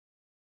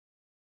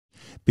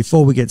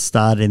Before we get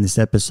started in this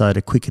episode,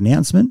 a quick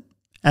announcement.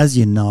 As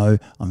you know,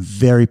 I'm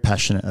very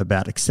passionate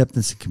about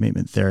acceptance and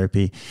commitment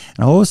therapy,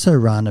 and I also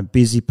run a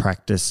busy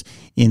practice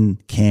in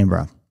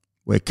Canberra.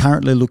 We're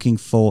currently looking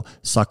for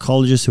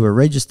psychologists who are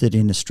registered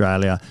in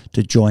Australia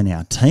to join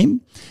our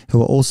team,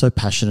 who are also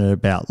passionate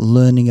about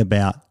learning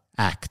about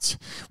ACT.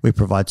 We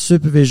provide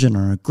supervision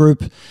on a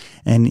group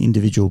and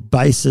individual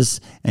basis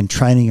and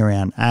training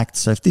around ACT.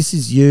 So if this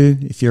is you,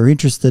 if you're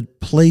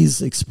interested,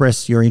 please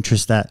express your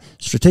interest at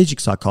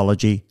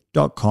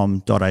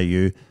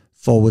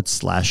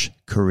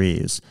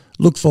strategicpsychology.com.au/careers.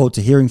 Look forward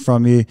to hearing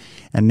from you.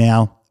 And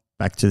now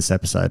back to this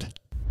episode.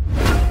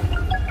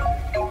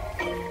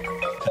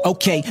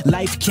 Okay,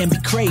 life can be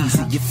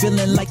crazy. You're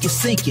feeling like you're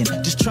sinking,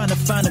 just trying to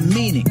find a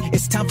meaning.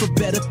 It's time for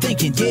better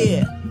thinking.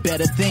 Yeah,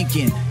 better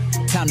thinking.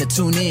 Time to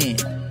tune in.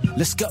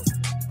 Let's go.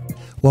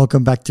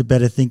 Welcome back to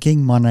Better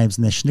Thinking. My name's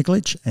Nesh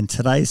Nikolic, and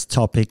today's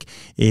topic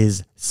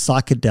is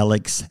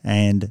psychedelics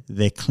and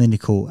their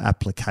clinical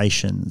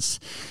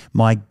applications.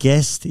 My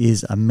guest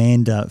is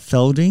Amanda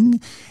Felding,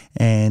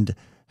 and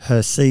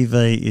her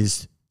CV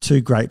is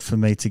too great for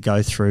me to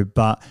go through,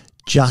 but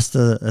just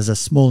as a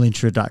small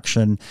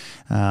introduction,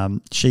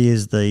 she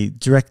is the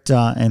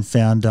director and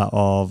founder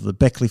of the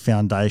Beckley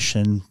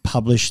Foundation,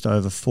 published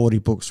over 40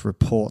 books,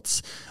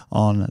 reports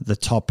on the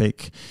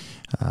topic.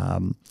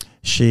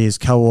 She has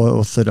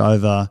co-authored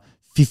over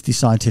 50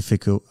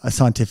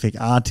 scientific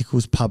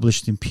articles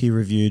published in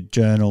peer-reviewed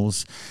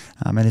journals,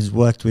 and has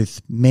worked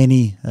with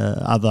many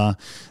other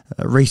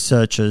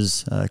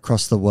researchers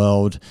across the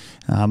world,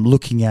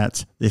 looking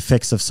at the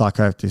effects of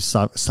psychoactive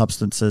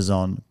substances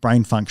on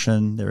brain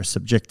function, their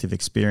subjective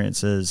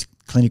experiences,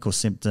 clinical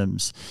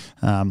symptoms,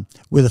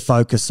 with a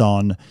focus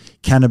on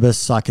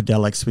cannabis,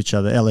 psychedelics, which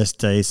are the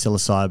LSD,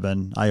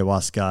 psilocybin,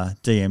 ayahuasca,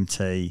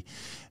 DMT,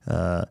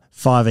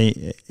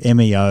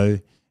 5-MeO,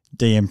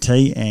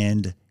 DMT,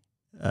 and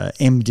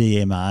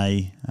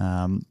MDMA.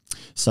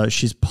 So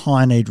she's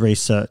pioneered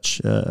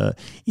research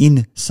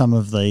in some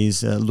of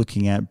these,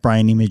 looking at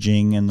brain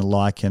imaging and the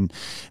like, and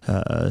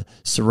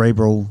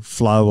cerebral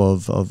flow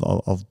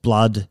of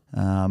blood.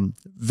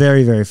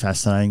 Very, very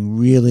fascinating.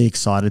 Really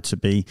excited to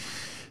be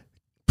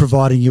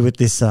providing you with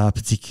this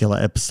particular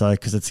episode,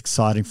 because it's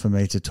exciting for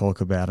me to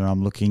talk about, and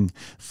I'm looking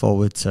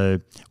forward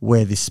to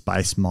where this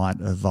space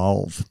might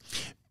evolve.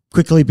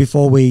 Quickly,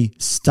 before we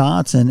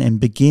start and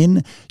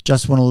begin,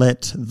 just want to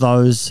let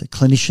those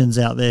clinicians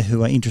out there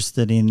who are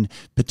interested in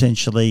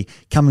potentially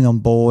coming on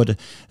board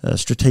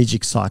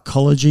strategic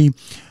psychology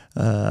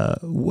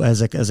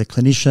as a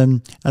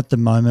clinician. At the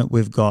moment,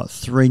 we've got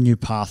 3 new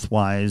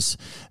pathways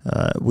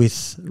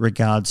with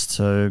regards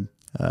to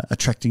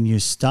attracting new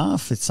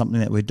staff. It's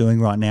something that we're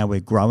doing right now. We're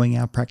growing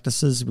our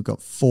practices. We've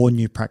got 4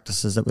 new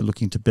practices that we're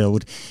looking to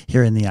build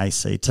here in the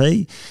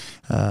ACT.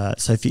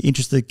 So if you're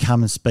interested,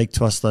 come and speak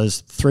to us. Those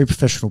 3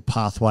 professional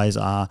pathways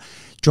are: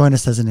 join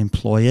us as an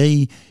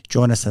employee,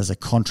 join us as a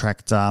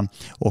contractor,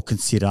 or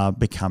consider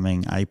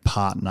becoming a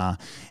partner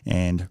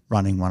and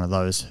running one of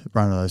those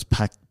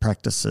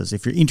practices.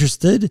 If you're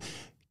interested,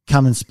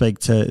 come and speak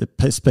to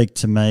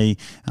me.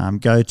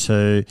 Go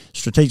to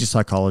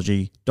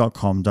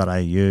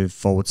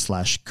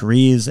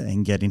strategicpsychology.com.au/careers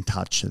and get in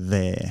touch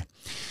there.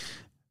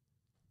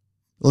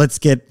 Let's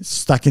get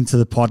stuck into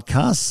the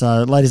podcast.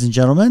 So, ladies and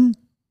gentlemen,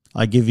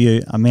 I give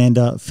you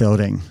Amanda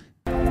Felding.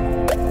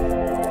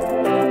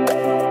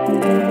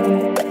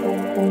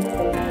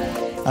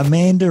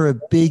 Amanda, a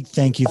big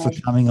thank you for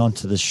coming on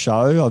to the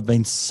show. I've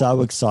been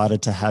so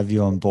excited to have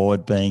you on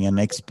board, being an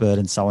expert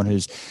and someone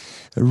who's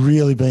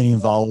really been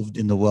involved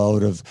in the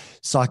world of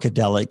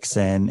psychedelics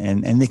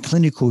and their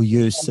clinical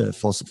use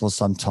for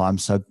some time.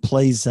 So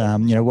please,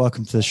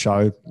 welcome to the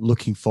show.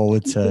 Looking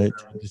forward to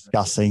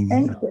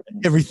discussing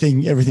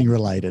everything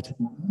related.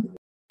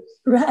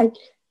 Right.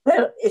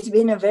 Well, it's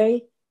been a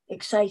very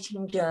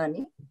exciting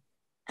journey,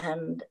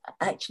 and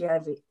actually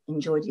I've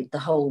enjoyed it the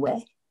whole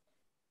way.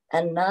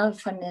 And now,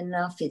 funny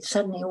enough, it's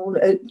suddenly all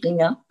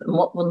opening up, and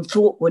what one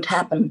thought would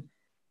happen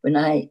when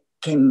I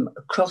came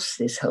across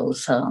this whole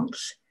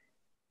science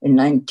in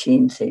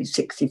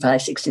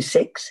 1965,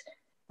 66,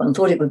 one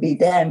thought it would be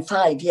there in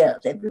 5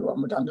 years.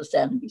 Everyone would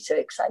understand and be so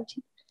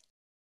exciting.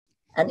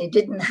 And it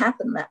didn't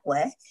happen that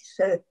way.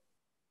 So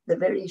the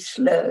very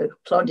slow,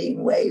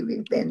 plodding way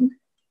we've been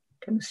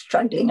kind of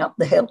struggling up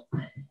the hill.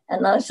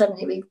 And now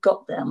suddenly we've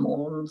got there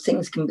more, and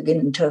things can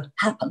begin to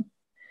happen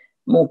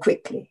more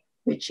quickly,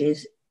 which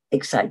is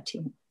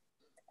exciting.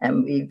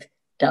 And we've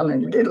done a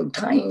little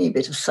tiny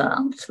bit of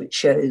science which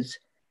shows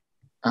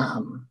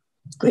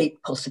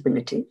great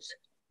possibilities.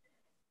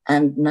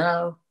 And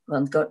now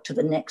one got to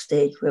the next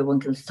stage where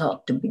one can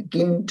start to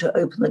begin to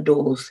open the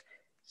doors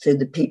so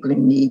the people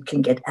in need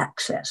can get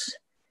access.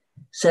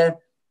 So,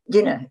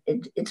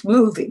 it's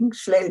moving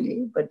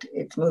slowly, but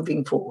it's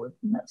moving forward,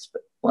 and that's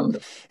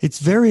wonderful. It's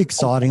very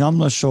exciting. I'm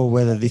not sure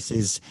whether this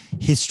is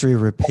history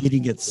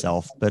repeating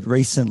itself, but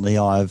recently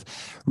I've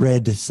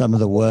read some of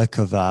the work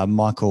of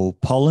Michael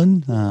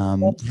Pollan,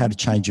 How to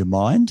Change Your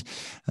Mind,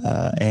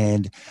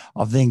 and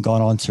I've then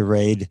gone on to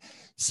read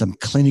some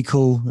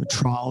clinical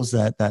trials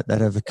that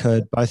have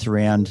occurred both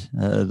around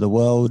the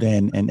world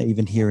and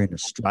even here in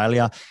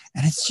Australia,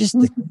 and it's just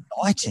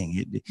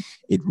exciting.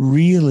 It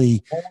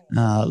really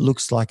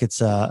looks like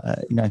it's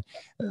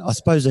I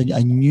suppose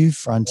a new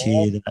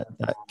frontier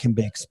that can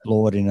be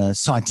explored in a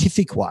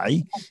scientific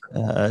way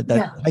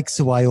that takes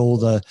away all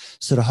the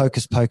sort of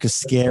hocus pocus,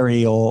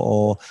 scary,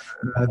 or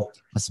I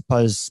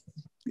suppose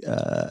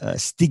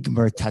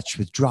stigma attached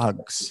with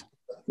drugs.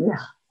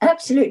 Yeah,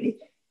 absolutely.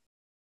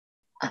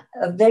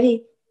 A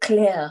very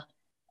clear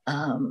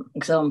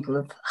example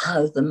of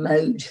how the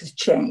mode has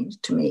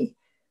changed to me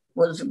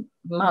was a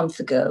month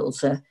ago or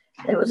so.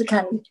 There was a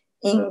kind of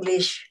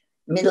English,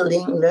 Middle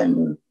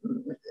England,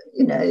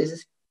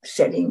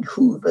 selling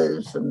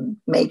Hoovers and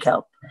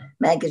makeup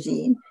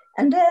magazine.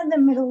 And there in the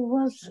middle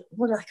was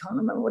what I can't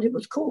remember what it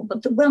was called,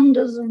 but the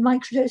wonders of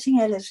microdosing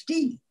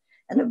LSD,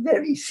 and a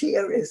very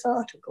serious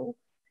article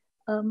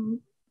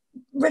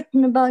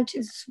written about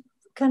its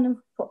kind of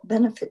what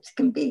benefits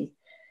can be.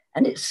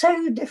 And it's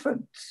so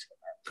different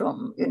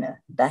from,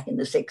 back in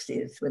the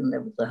 60s when there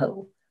was the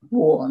whole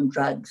war on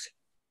drugs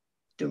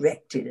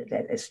directed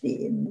at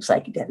LSD and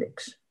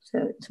psychedelics. So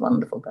it's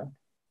wonderful.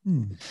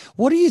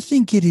 What do you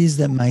think it is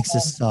that makes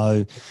us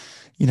so,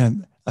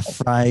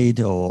 afraid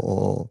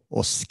or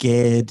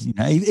scared?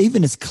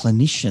 Even as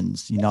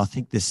clinicians, I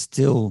think there's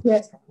still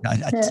a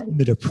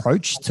timid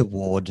approach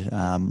toward,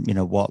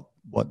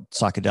 what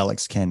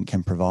psychedelics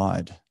can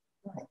provide.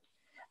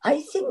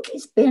 I think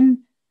it's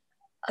been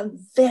a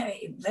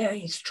very,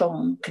 very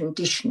strong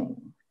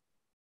conditioning.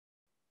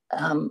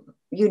 At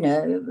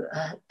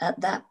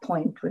that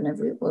point,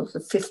 whenever it was the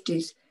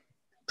 50s,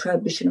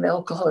 prohibition of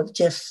alcohol had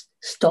just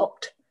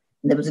stopped.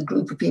 And there was a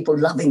group of people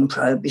loving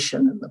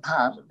prohibition and the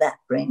power that that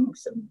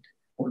brings and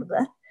all of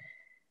that.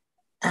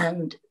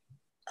 And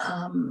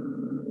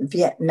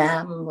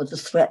Vietnam was a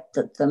threat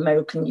that the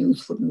American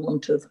youth wouldn't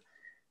want to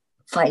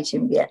fight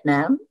in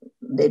Vietnam.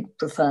 They'd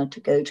prefer to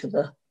go to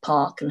the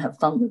park and have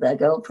fun with their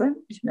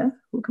girlfriends,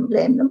 who can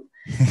blame them?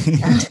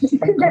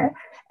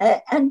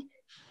 And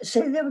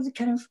so there was a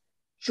kind of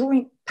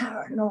joint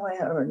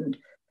paranoia and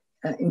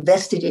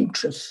invested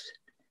interest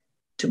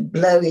to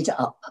blow it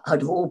up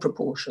out of all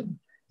proportion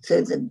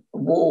so that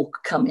war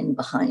could come in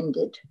behind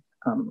it.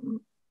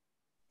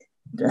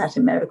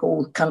 Latin America,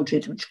 all the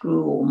countries which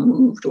grew or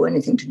moved or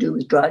anything to do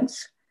with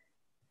drugs,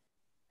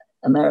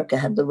 America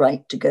had the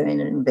right to go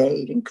in and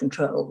invade and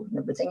control and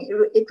everything.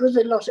 It was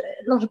a lot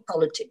of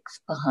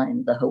politics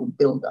behind the whole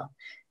build-up.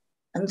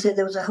 And so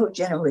there was a whole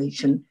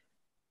generation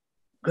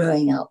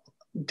growing up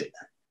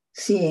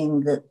seeing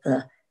that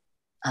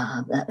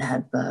that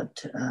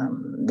advert,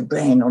 the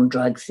brain on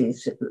drugs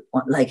is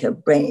like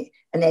an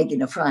egg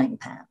in a frying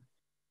pan.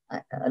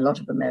 A lot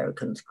of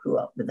Americans grew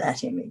up with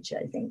that image,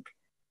 I think.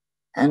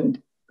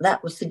 And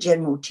that was the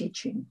general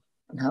teaching,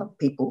 and how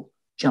people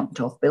jumped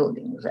off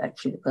buildings.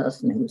 Actually, the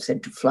person who was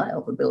said to fly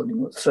off a building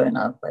was thrown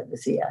out by the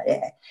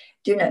CIA.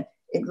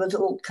 It was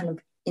all kind of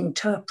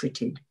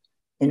interpreted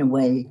in a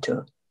way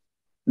to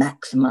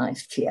maximize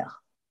fear.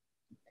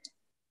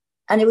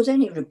 And it was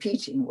only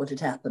repeating what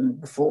had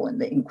happened before in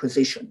the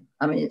Inquisition.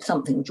 I mean, it's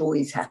something which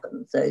always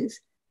happens. Those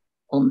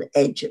on the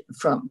edge at the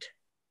front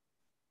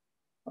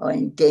are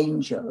in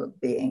danger of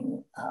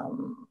being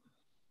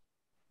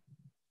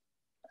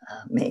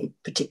made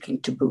particularly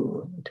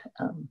taboo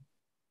and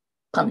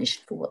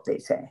punished for what they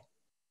say.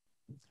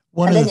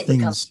 One of the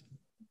things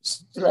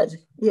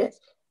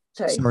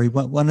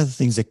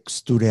that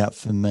stood out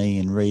for me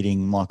in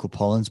reading Michael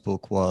Pollan's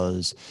book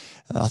was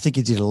I think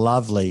he did a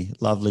lovely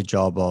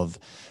job of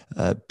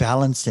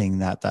balancing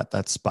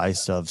that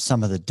space of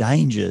some of the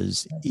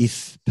dangers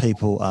if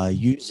people are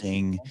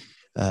using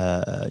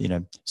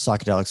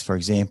psychedelics, for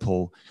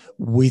example,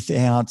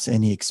 without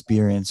any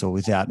experience or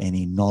without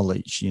any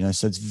knowledge,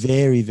 so it's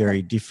very,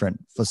 very different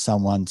for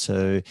someone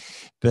to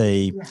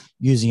be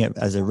using it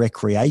as a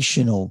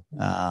recreational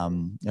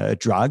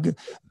drug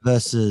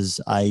versus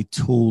a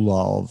tool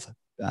of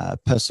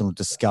personal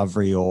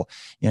discovery, or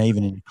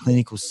even in a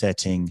clinical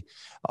setting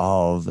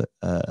of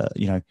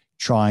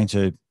trying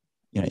to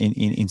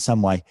in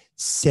some way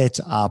set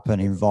up an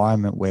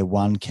environment where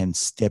one can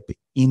step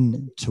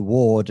in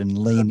toward and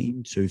lean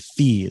into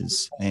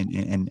fears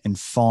and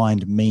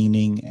find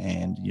meaning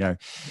and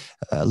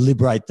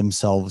liberate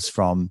themselves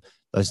from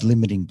those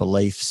limiting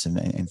beliefs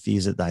and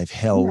fears that they've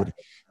held.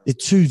 They're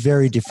two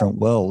very different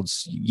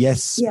worlds.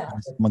 Yes,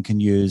 someone can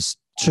use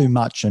too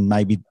much and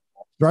maybe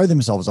throw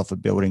themselves off a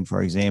building,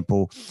 for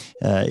example,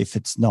 if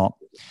it's not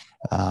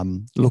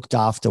looked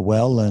after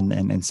well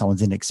and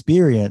someone's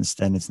inexperienced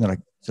and it's not a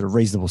sort of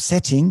reasonable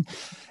setting,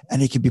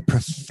 and it can be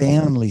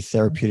profoundly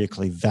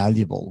therapeutically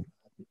valuable,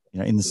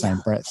 in the same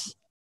breath.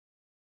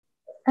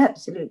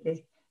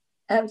 Absolutely.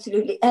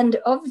 And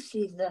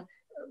obviously the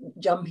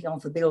jumping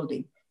off a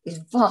building is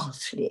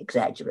vastly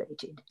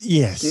exaggerated.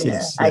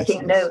 Yes. I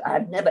think, no,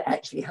 I've never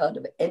actually heard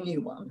of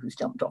anyone who's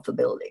jumped off a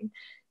building,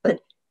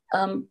 but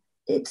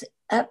it's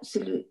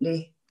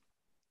absolutely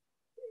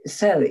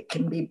so. It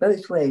can be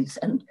both ways.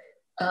 And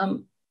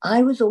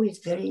I was always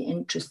very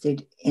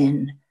interested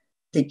in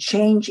the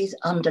changes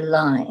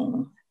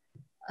underlying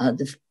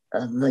the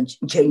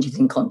changes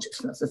in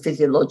consciousness, the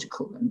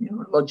physiological and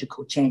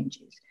neurological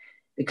changes.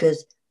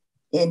 Because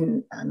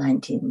in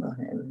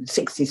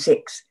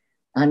 1966,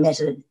 I met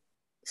a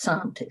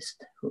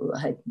scientist who I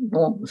had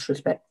enormous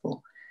respect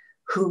for,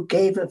 who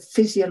gave a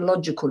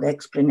physiological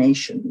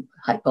explanation,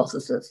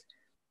 hypothesis,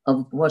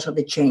 of what are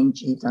the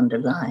changes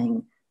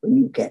underlying when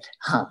you get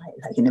high,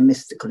 like in a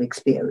mystical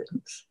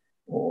experience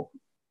or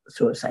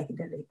through a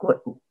psychedelic.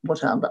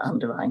 What are the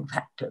underlying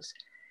factors?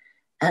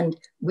 And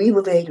we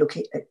were very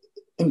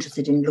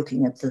interested in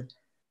looking at the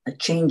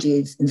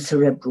changes in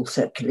cerebral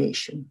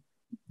circulation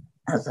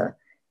as a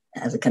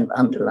kind of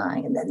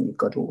underlying, and then you've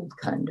got all the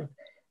kind of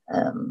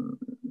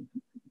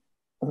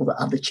all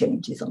the other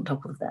changes on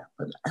top of that,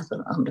 but as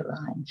an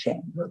underlying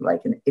change,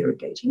 like an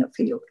irrigating a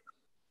field.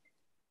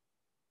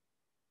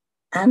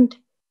 And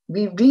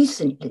we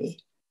recently,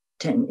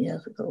 10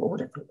 years ago or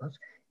whatever it was,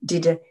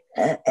 did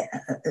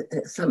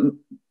the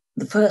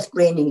first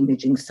brain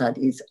imaging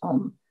studies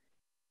on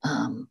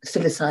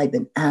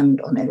psilocybin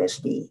and on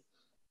LSD.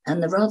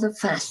 And they're rather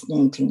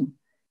fascinating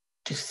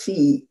to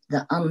see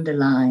the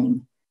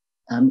underlying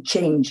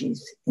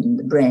changes in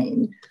the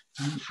brain.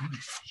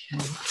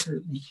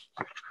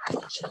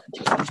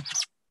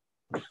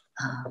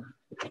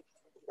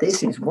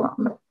 This is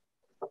one.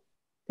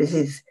 This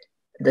is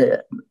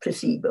the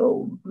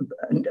placebo,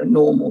 a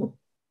normal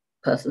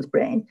person's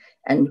brain,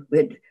 and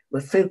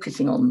we're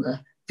focusing on the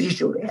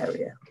visual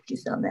area, which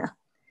is down there.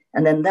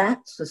 And then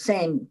that's the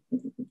same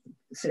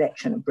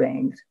selection of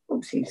brains.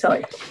 Oopsie,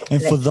 sorry.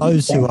 And for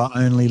those who are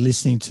only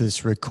listening to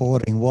this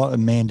recording, what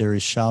Amanda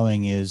is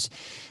showing is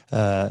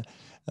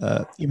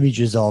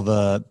images of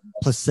a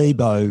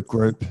placebo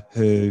group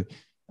who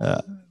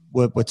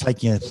were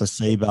taking a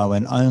placebo,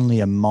 and only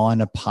a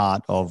minor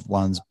part of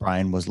one's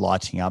brain was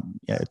lighting up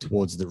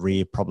towards the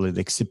rear, probably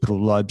the occipital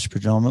lobes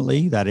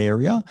predominantly, that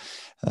area.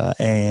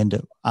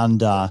 And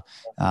under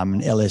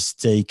an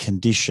LSD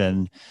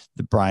condition,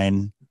 the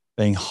brain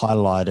being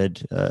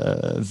highlighted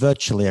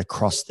virtually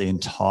across the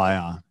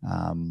entire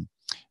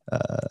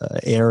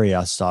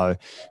area. So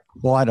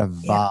quite a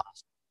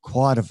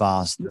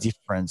vast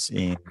difference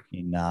in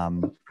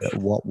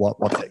what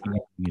the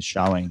imaging is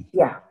showing.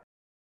 Yeah,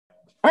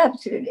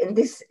 absolutely. And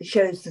this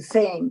shows the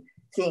same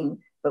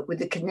thing, but with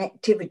the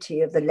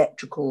connectivity of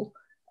electrical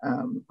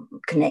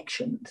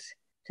connections.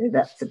 So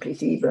that's the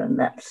placebo, and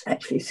that's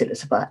actually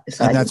psilocybin.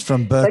 And that's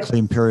from Berkeley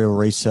Imperial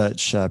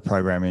Research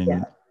Program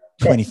in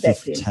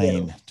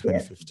 2015.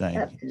 Yes,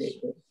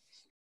 absolutely.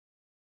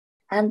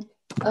 And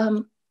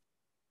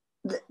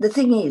the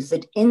thing is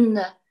that in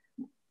the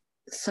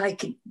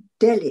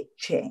psychedelic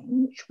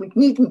change, which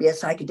needn't be a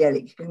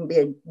psychedelic, it can be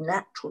a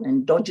natural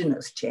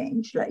endogenous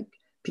change, like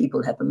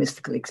people have a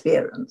mystical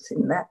experience.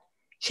 In that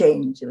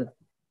change of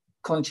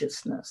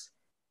consciousness,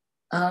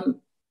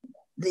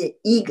 the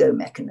ego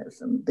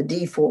mechanism, the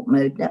default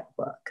mode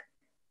network,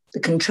 the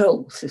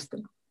control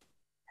system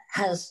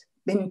has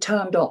been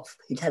turned off.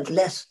 It has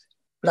less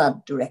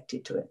blood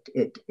directed to it.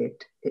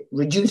 It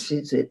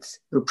reduces its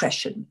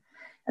repression.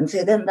 And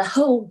so then the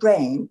whole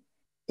brain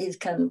is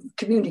kind of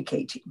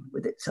communicating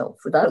with itself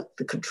without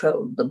the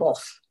control of the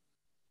boss.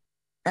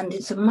 And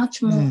it's a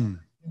much more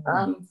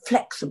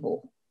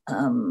flexible,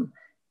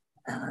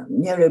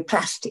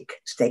 neuroplastic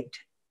state.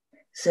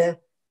 So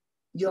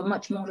you're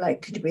much more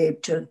likely to be able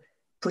to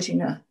put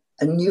in a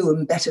new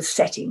and better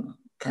setting,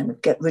 kind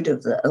of get rid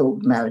of the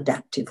old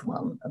maladaptive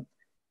one of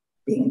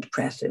being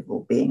depressive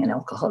or being an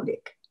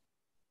alcoholic,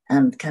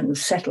 and kind of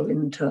settle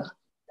into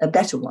a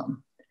better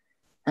one.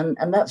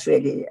 And that's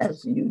really,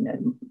 as you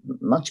know,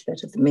 much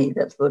better than me,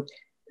 that's what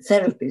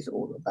therapy is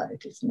all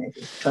about, isn't it?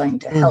 It's trying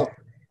to help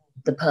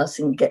the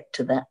person get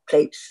to that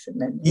place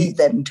and then lead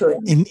them to it.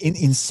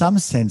 In some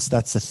sense,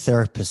 that's a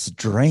therapist's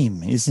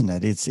dream, isn't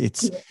it?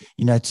 It's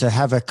you know, to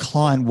have a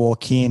client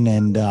walk in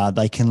and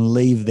they can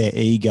leave their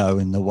ego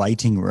in the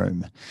waiting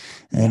room,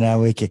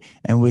 and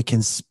we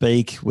can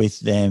speak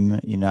with them,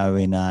 you know,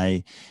 in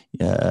a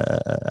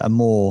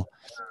more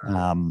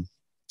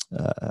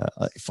I'm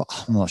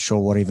not sure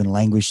what even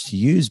language to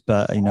use,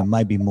 but, you know,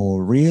 maybe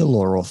more real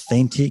or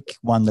authentic,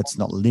 one that's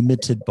not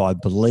limited by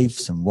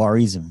beliefs and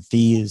worries and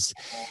fears,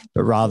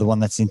 but rather one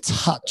that's in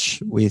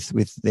touch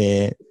with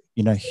their,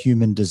 you know,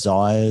 human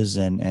desires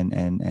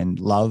and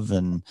love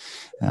and,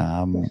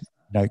 you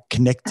know,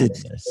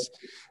 connectedness.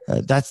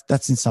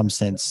 That's in some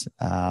sense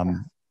a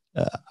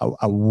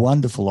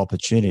wonderful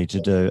opportunity to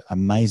do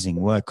amazing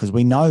work, because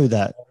we know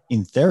that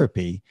in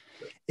therapy,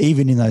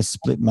 even in those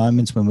split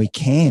moments when we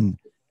can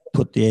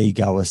put the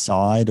ego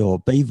aside or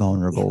be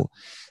vulnerable,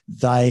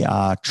 they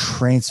are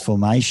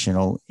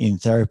transformational in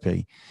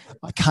therapy.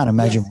 I can't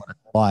imagine what it's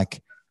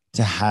like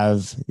to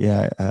have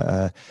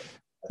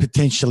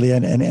potentially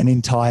an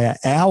entire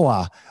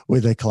hour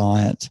with a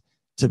client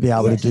to be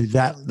able to do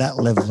that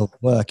level of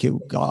work.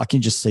 I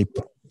can just see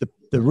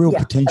the real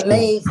potential.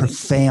 Amazing.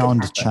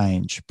 Profound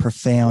change.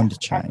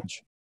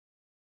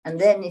 And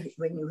then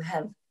when you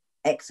have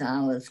X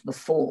hours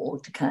before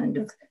to kind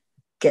of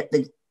get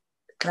the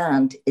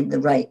client in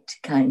the right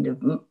kind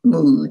of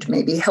mood,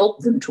 maybe help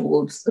them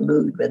towards the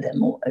mood where they're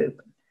more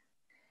open.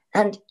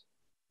 And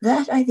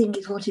that, I think,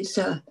 is what is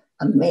so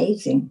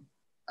amazing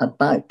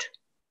about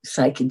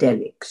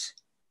psychedelics,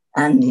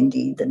 and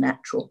indeed the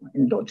natural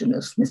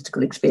endogenous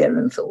mystical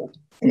experience, or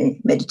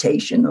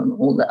meditation, and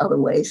all the other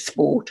ways,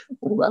 sport,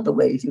 all the other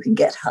ways you can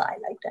get high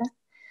like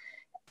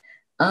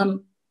that,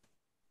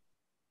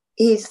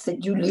 is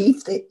that you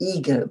leave the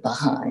ego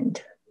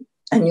behind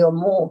and you're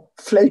more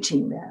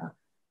floating there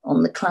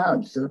on the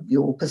clouds of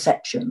your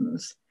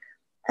perceptions.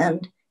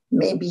 And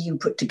maybe you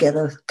put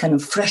together kind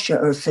of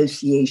fresher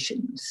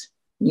associations,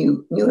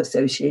 new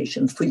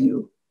associations for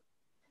you.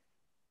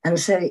 And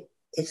so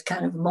it's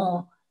kind of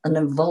more an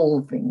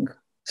evolving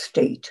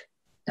state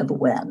of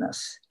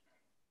awareness.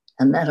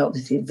 And that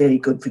obviously is very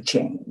good for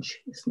change,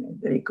 isn't it?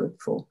 Very good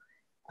for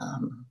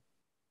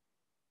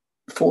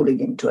falling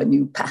into a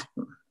new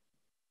pattern.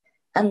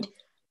 And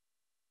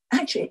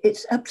actually,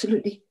 it's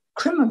absolutely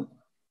criminal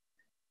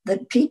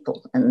that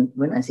people, and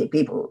when I say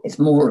people, it's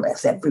more or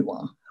less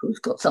everyone who's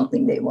got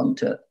something they want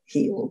to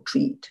heal,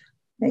 treat,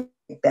 make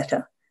it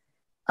better,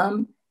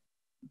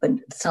 but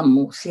some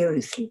more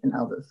seriously than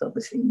others,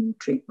 obviously, need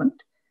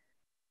treatment,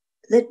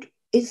 that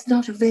it's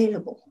not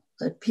available,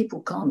 that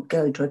people can't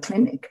go to a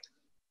clinic.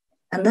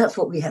 And that's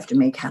what we have to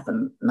make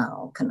happen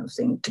now, kind of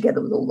thing,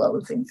 together with all the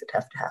other things that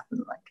have to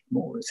happen, like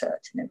more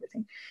research and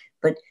everything.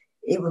 But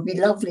it would be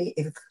lovely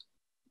if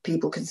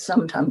people could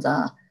sometimes,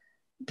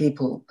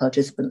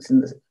 participants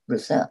in the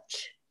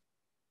research,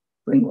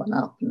 bring one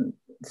up and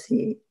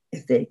see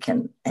if they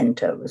can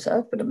enter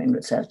research. But I mean,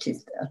 research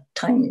is a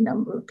tiny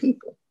number of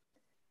people.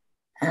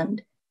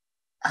 And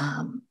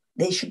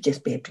they should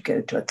just be able to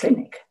go to a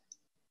clinic.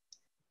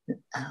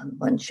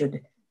 One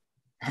should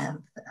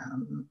have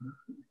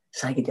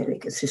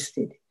psychedelic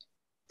assisted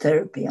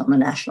therapy on the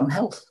national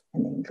health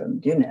in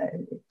England. You know,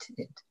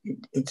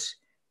 it's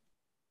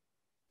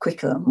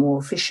quicker, more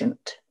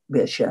efficient,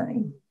 we're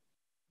showing,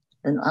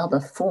 than other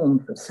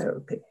forms of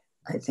therapy,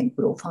 I think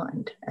we'll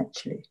find,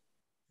 actually.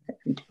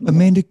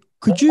 Amanda,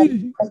 could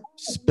you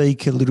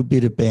speak a little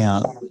bit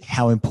about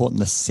how important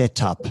the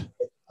setup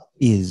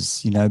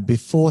is? You know,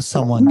 before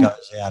someone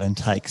goes out and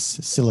takes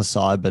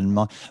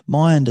psilocybin,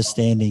 my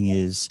understanding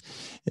is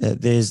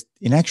there's,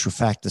 in actual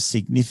fact, a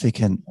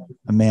significant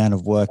amount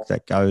of work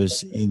that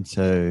goes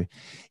into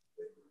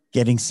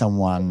getting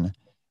someone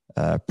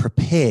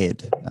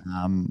prepared,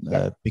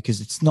 because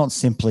it's not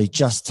simply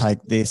just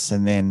take this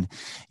and then,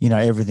 you know,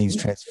 everything's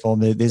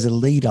transformed. There's a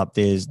lead up,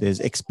 there's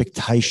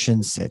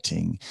expectation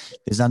setting,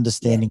 there's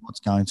understanding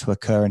what's going to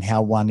occur and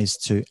how one is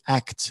to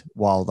act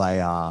while they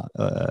are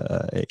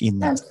in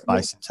that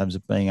space in terms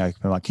of being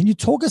open. Can you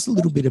talk us a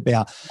little bit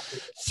about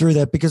through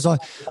that? Because I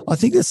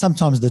think that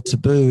sometimes the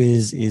taboo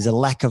is a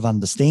lack of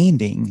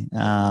understanding,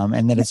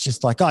 and that it's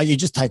just like, oh, you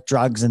just take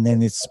drugs and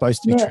then it's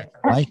supposed to be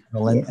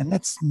transformational, and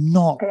that's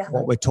not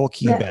what we're talking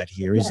about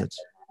here, is it?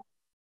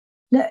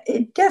 No,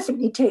 it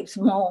definitely takes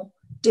more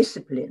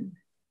discipline,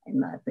 in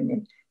my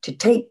opinion, to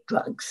take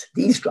drugs,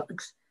 these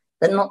drugs,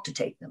 than not to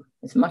take them.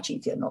 It's much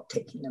easier not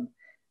taking them.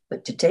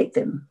 But to take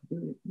them,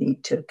 you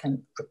need to kind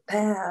of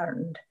prepare.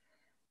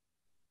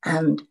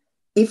 And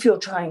if you're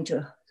trying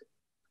to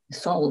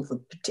solve a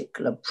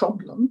particular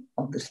problem,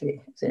 obviously,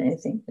 if it's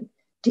anything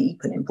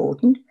deep and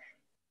important,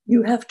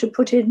 you have to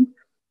put in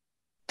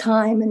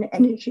time and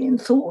energy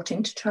and thought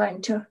into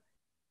trying to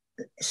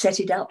set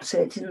it up so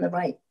it's in the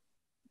right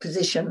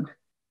position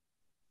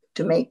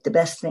to make the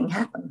best thing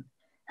happen.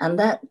 And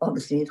that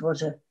obviously is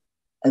what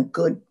a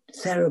good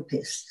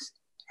therapist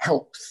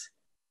helps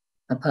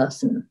a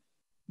person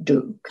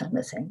do, kind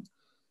of thing.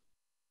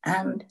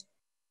 And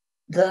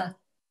the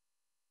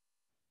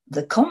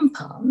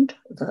compound,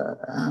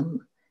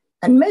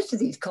 and most of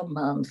these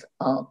compounds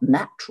are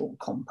natural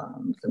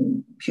compounds,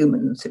 and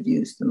humans have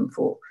used them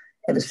for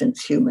ever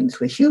since humans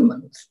were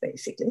humans,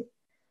 basically.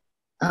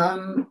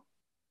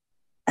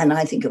 And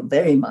I think are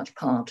very much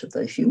part of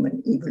the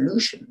human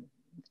evolution,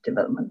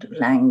 development of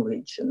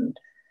language and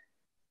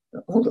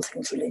all the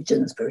things,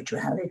 religion,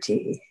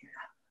 spirituality,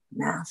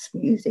 math,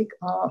 music,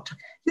 art.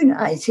 You know,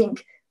 I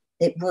think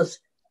it was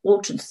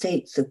altered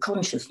states of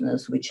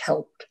consciousness which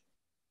helped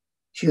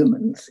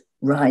humans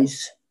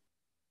rise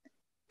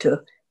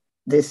to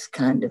this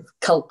kind of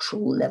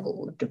cultural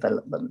level of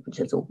development, which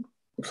has all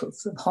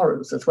sorts of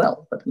horrors as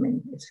well, but I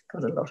mean, it's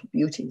got a lot of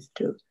beauties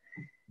too.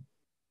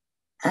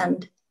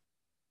 And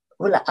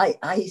well,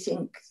 I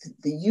think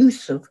the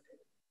use of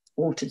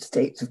altered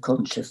states of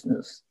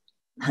consciousness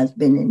has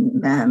been in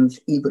man's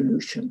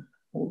evolution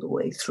all the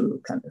way through,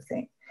 kind of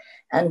thing.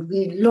 And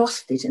we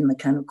lost it in the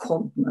kind of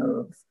quagmire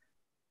of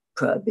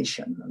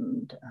prohibition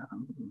and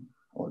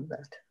all of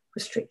that,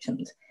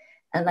 restrictions.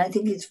 And I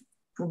think it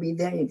will be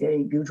very,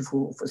 very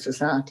beautiful for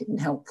society and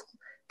helpful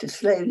to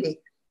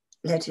slowly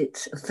let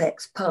its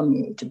effects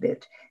permeate a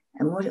bit.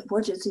 And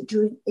what is it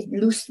doing? It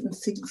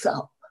loosens things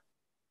up.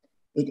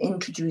 It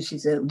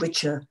introduces a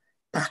richer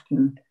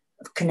pattern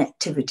of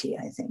connectivity,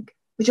 I think,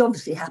 which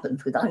obviously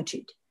happens without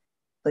it,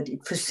 but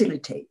it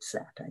facilitates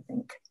that, I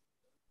think.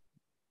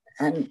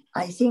 And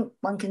I think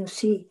one can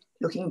see,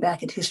 looking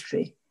back at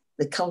history,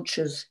 the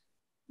cultures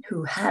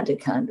who had a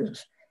kind of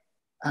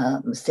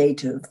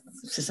state of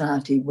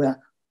society where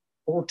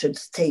altered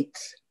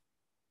states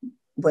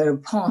were a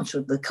part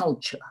of the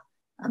culture.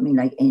 I mean,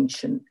 like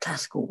ancient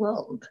classical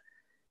world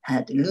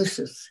had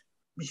Lucis,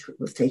 which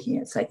was taking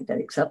a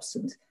psychedelic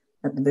substance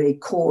at the very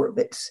core of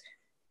its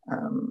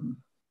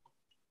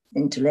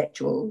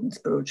intellectual and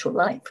spiritual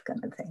life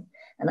kind of thing.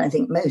 And I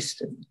think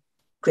most of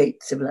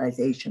great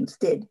civilizations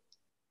did.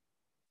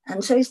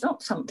 And so it's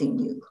not something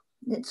new.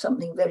 It's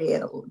something very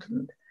old.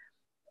 And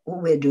all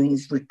we're doing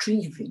is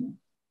retrieving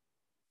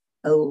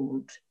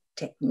old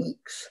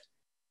techniques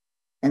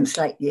and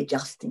slightly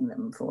adjusting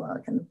them for our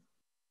kind of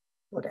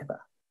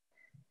whatever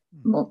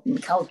modern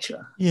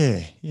culture.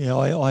 Yeah.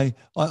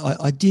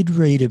 I did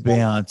read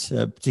about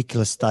a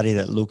particular study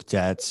that looked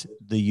at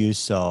the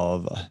use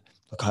of,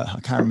 I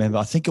can't remember,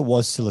 I think it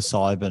was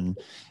psilocybin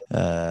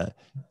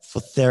for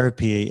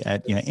therapy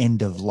at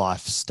end of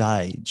life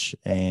stage,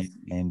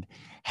 and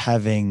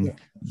having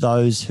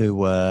those who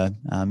were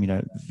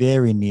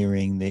very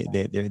nearing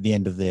the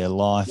end of their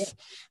life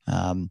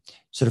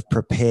sort of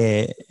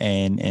prepare,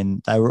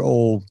 and they were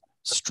all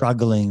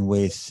struggling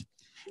with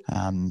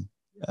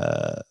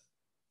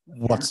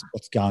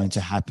what's going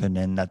to happen,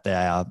 and that they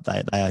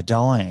are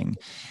dying.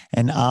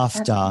 And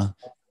after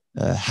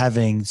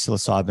having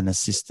psilocybin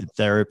assisted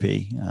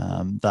therapy,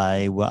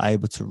 they were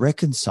able to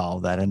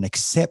reconcile that and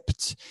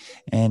accept,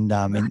 and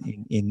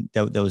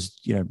there was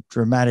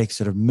dramatic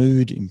sort of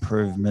mood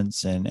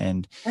improvements,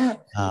 and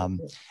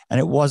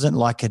it wasn't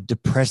like a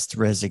depressed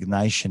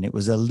resignation. It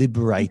was a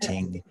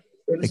liberating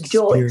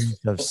experience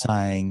of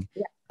saying,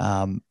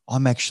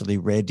 I'm actually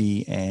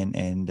ready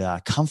and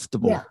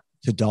comfortable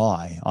to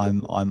die.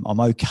 I'm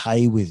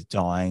okay with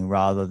dying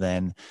rather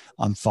than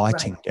I'm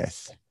fighting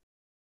death.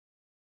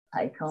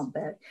 I can't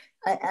bear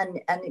it.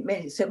 And it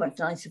made it so much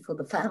nicer for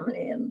the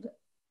family and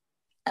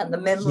the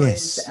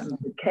memories and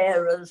the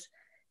carers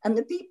and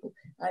the people.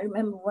 I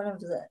remember one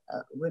of the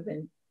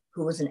women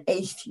who was an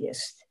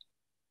atheist,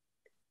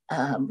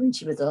 when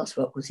she was asked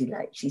what was he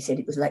like, she said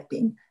it was like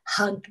being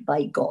hugged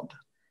by God,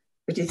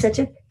 which is such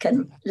a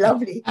kind of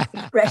lovely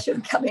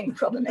expression coming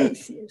from an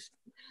atheist.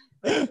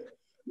 But,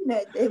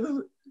 they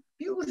were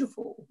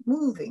beautiful,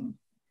 moving.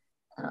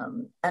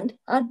 And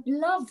I'd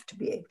love to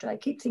be able to, I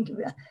keep thinking,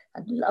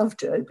 I'd love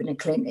to open a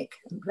clinic.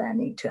 I'm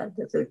planning to have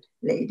the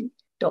lady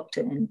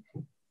doctor in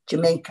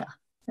Jamaica,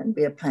 and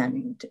we are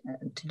planning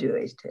to do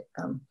it,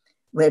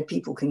 where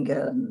people can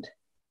go and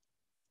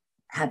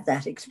have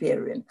that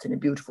experience in a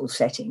beautiful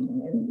setting.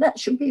 And that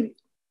should be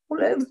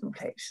all over the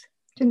place,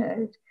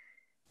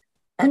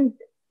 And,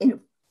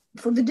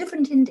 for the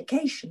different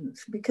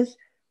indications, because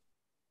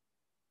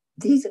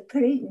these are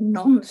very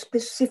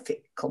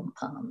non-specific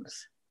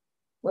compounds.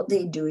 What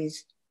they do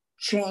is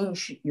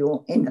change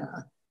your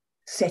inner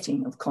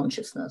setting of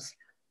consciousness.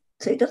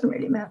 So it doesn't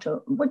really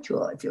matter what you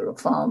are, if you're a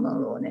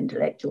farmer or an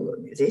intellectual or a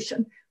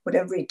musician,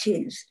 whatever it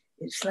is,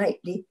 it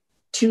slightly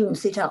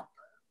tunes it up.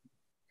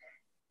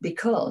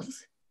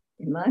 Because,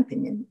 in my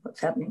opinion,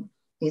 what's happening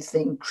is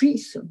the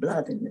increase of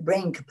blood in the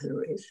brain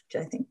capillaries, which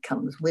I think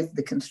comes with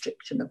the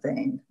constriction of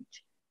veins,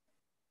 which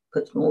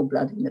puts more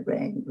blood in the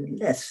brain with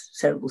less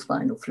cerebral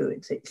spinal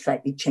fluids. It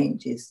slightly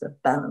changes the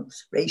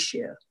balance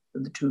ratio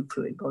of the two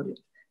fluid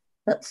bodies.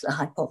 That's a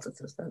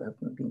hypothesis that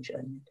hasn't been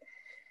shown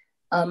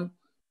yet.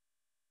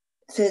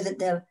 So that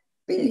there are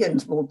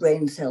billions more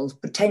brain cells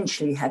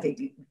potentially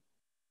having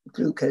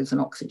glucose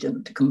and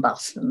oxygen to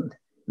combust and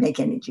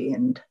make energy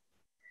and,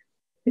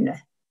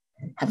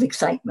 have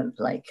excitement,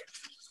 like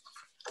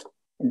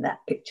in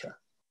that picture.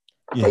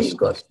 Yes. So you've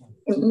got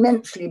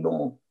immensely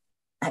more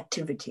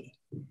activity.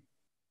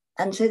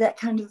 And so that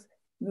kind of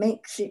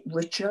makes it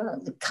richer,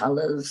 the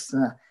colors,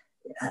 the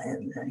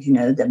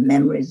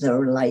memories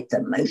are light, the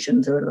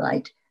emotions are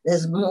light.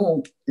 There's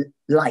more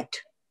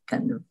light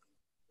kind of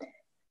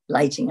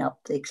lighting up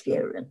the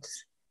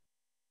experience.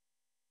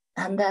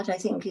 And that, I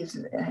think,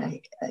 is,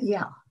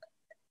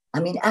 I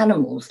mean,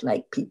 animals,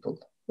 like people,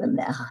 when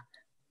they're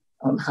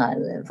on higher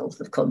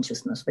levels of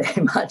consciousness,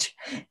 very much,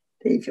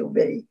 they feel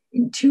very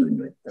in tune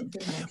with them.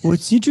 Well,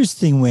 it's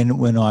interesting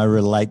when I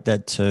relate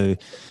that to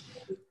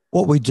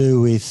what we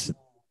do with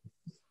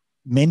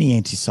many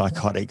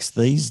antipsychotics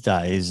these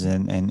days,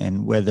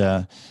 and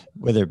whether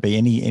it be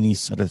any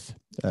sort of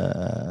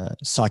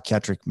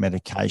psychiatric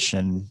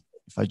medication.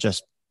 If I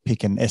just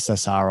pick an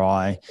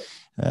SSRI,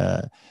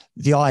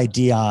 the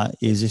idea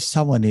is if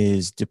someone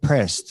is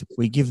depressed,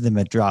 we give them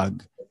a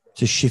drug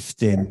to shift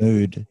their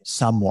mood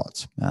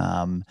somewhat,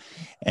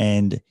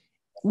 and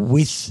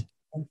with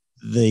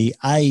the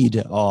aid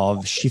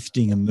of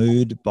shifting a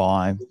mood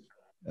by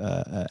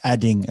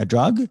adding a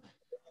drug,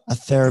 a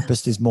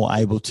therapist is more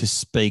able to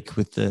speak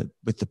with the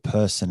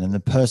person, and the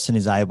person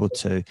is able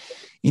to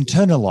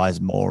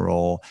internalize more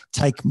or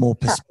take more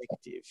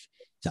perspective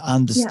to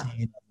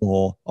understand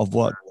more of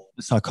what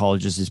the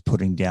psychologist is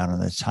putting down on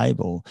the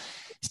table.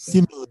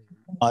 Similarly,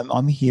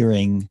 I'm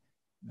hearing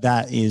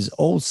that is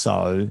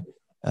also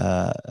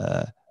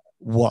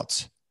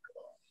what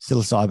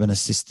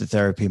psilocybin-assisted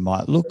therapy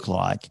might look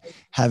like.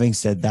 Having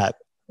said that,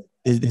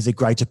 there's a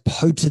greater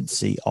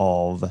potency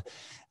of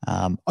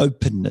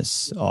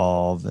openness,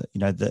 of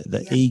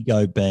the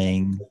ego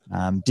being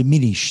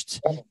diminished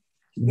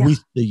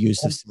with the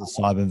use of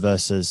psilocybin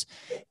versus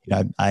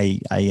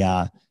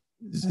a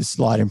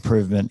slight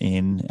improvement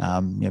in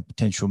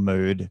potential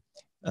mood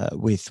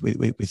with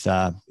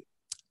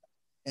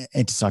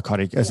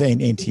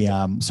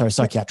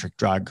psychiatric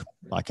drug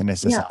like an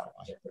SSRI.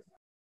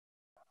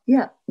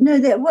 Yeah, no,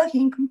 they're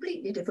working in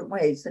completely different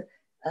ways.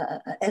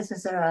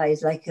 SSRI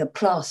is like a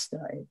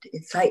plaster.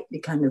 It slightly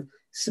kind of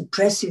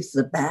suppresses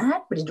the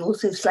bad, but it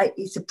also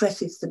slightly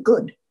suppresses the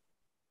good.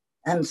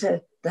 And so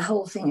the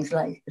whole thing is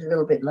like a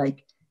little bit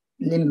like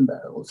limbo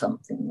or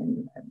something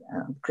in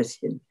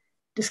Christian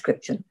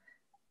description,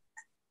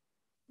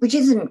 which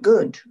isn't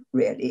good,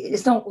 really.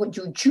 It's not what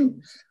you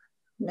choose.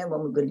 No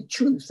one would really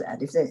choose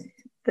that. If they're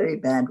very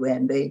bad way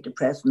and very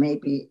depressed,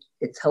 maybe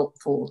it's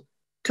helpful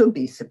to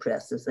be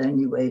suppressed as the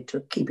only way to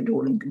keep it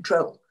all in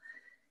control.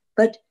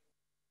 But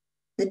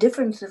the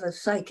difference of a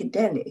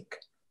psychedelic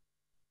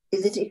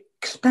is that it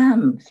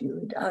expands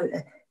you.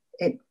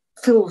 It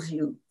fills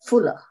you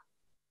fuller,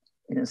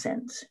 in a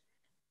sense.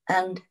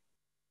 And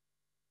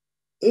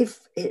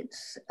if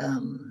it's,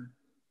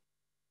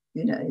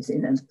 it's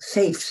in a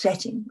safe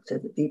setting so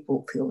that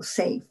people feel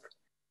safe,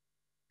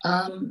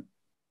 a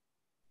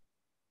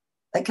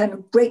kind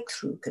of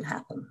breakthrough can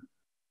happen.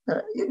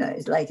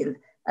 It's like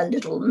a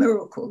little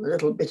miracle, a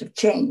little bit of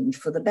change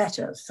for the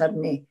better.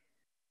 Suddenly,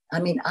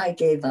 I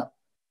gave up.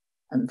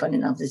 And funny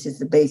enough, this is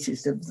the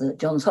basis of the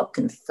Johns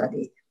Hopkins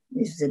study.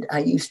 Is that I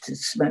used to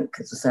smoke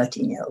as a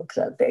 13-year-old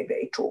because I was very,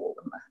 very tall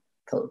and I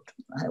thought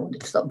I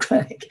wanted to stop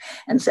growing.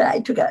 And so I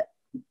took out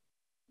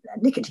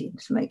nicotine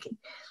smoking.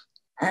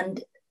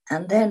 And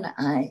then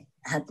I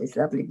had this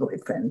lovely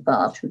boyfriend,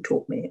 Bart, who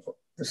taught me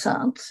the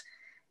science.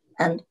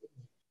 And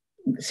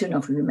soon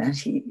after we met,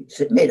 he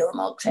made a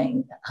remark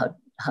saying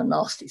how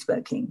nasty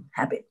smoking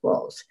habit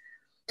was.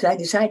 So I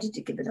decided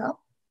to give it up.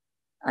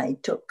 I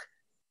took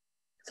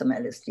some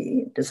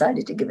LSD,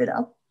 decided to give it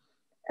up,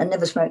 and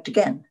never smoked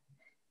again.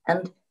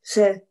 And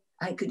so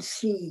I could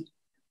see,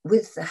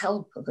 with the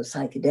help of a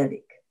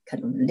psychedelic,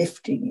 kind of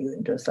lifting you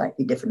into a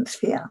slightly different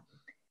sphere,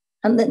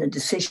 and then a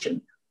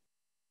decision,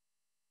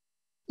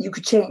 you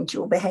could change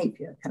your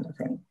behavior, kind of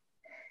thing.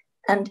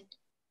 And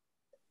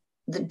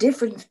the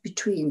difference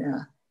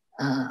between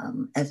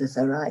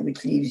SSRI,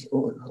 which leaves,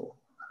 or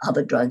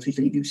other drugs which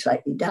leave you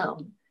slightly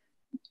down,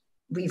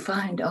 we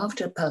find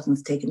after a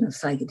person's taken a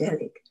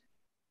psychedelic,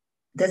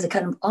 there's a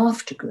kind of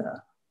afterglow.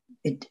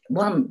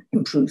 One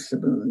improves the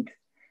mood,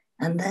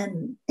 and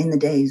then in the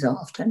days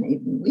after and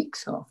even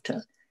weeks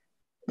after,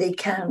 they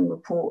can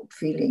report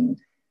feeling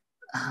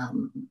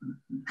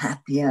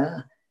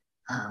happier,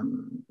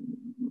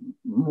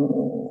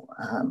 more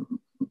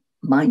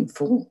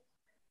mindful,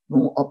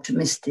 more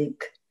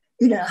optimistic,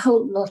 a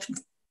whole lot of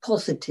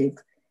positive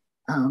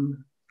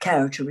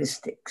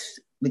characteristics,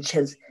 which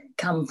has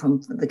come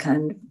from the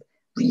kind of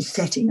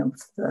resetting of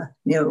the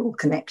neural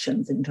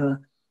connections into a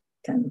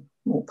kind of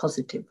more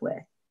positive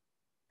way.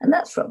 And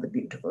that's rather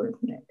beautiful,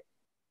 isn't it?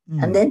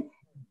 Mm. And then,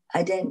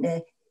 I don't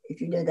know if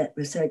you know that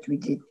research we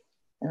did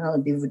and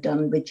other people have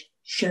done, which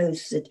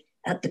shows that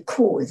at the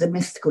core is a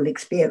mystical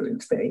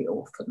experience very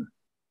often.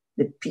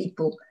 The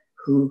people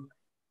who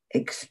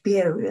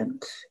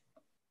experience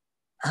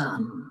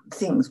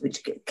things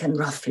which can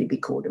roughly be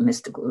called a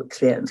mystical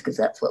experience, because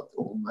that's what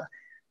all the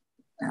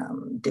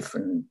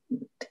different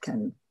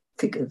kind of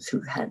figures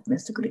who've had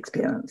mystical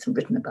experience and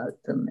written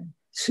about them, and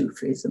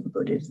Sufism,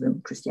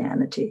 Buddhism,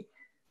 Christianity,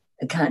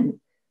 a kind of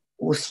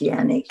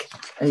oceanic,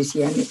 there's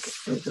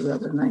a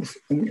rather nice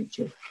image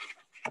of,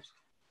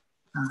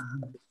 I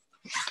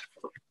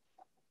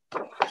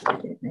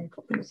don't know if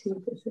you can see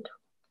this at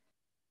all.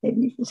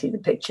 Maybe you can see the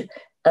picture.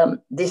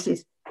 This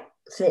is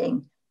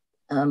saying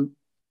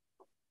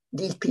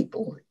these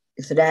people,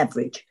 it's an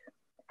average,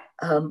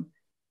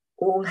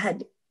 all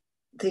had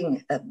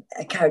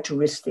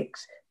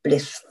characteristics: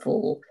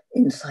 blissful,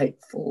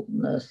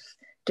 insightfulness,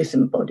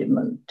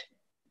 disembodiment,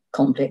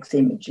 complex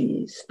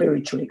images,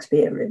 spiritual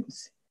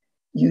experience,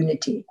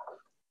 unity,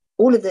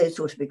 all of those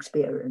sort of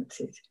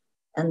experiences.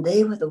 And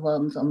they were the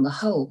ones on the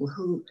whole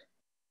who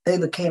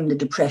overcame the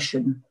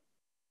depression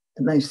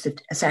the most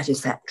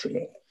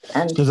satisfactorily.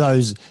 And so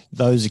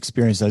those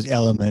experiences, those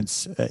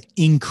elements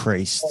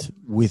increased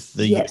with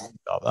the yes.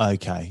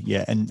 Okay,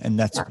 yeah, and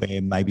that's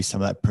where maybe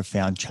some of that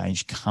profound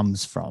change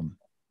comes from.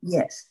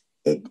 Yes,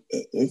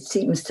 it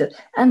seems to,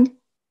 and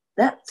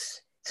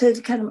that's so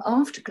the kind of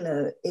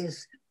afterglow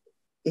is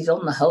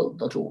on the whole,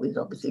 not always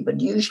obviously, but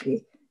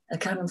usually a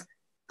kind of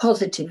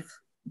positive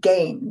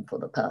gain for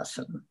the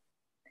person.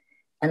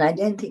 And I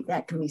don't think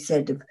that can be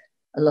said of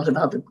a lot of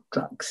other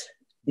drugs,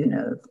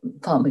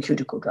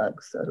 pharmaceutical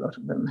drugs. A lot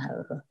of them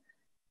have,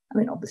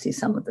 obviously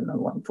some of them are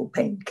wonderful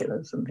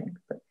painkillers and things.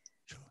 But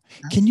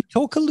can you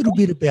talk a little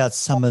bit about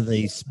some of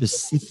the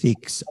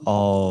specifics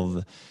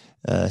of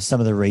some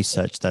of the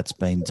research that's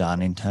been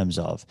done in terms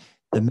of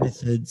the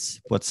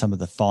methods, what some of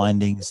the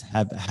findings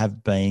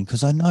have been?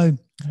 Because I know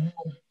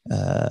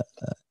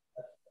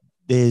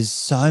there's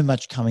so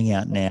much coming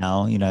out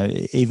now,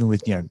 even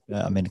with,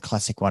 I mean, a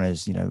classic one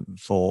is,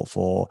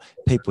 for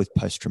people with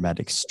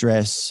post-traumatic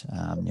stress,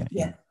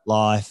 in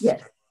life,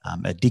 Yes.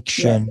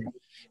 addiction.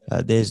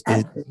 There's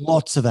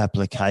lots of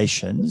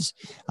applications.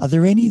 Are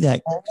there any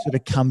that sort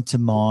of come to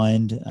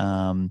mind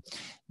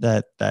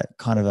that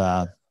kind of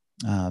are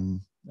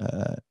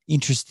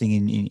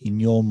interesting in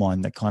your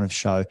mind, that kind of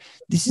show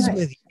this is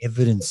where the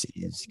evidence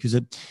is? Because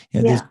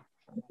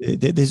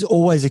there's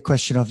always a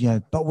question of,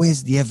 but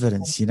where's the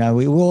evidence?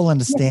 We all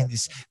understand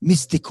this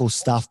mystical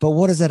stuff, but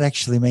what does that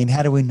actually mean?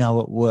 How do we know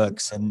it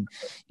works? And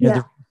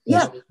the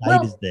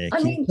data's there.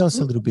 Can you tell us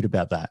a little bit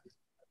about that?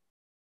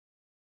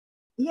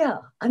 Yeah,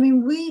 I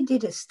mean, we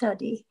did a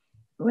study.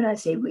 When I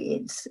say we,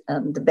 it's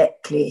the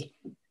Beckley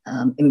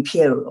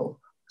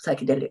Imperial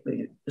Psychedelic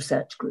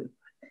Research Group,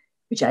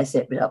 which I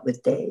set up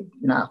with Dave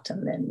Nutt,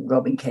 and then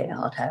Robin K.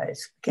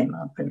 Hart-Harris became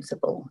our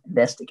principal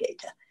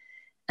investigator.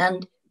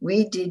 And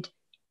we did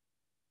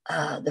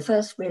the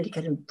first really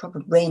kind of proper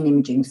brain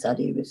imaging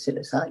study with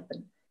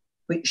psilocybin,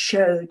 which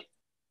showed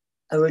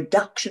a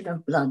reduction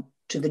of blood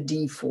to the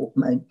default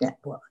mode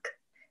network.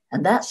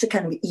 And that's the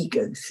kind of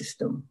ego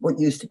system, what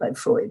used to be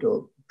Freud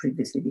or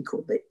previously be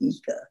called the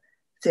ego.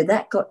 So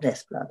that got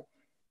less blood.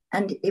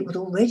 And it was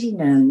already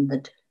known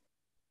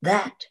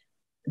that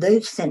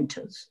those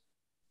centers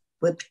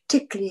were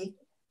particularly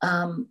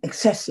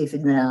excessive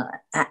in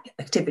their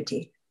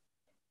activity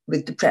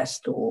with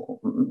depressed or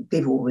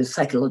people with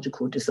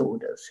psychological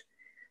disorders.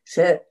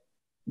 So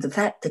the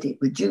fact that it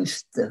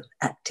reduced the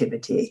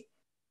activity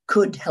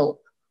could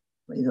help,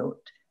 we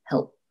thought,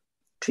 help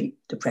treat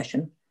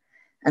depression.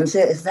 And so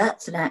if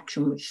that's an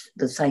action which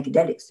the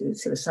psychedelics do,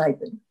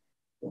 psilocybin,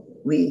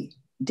 we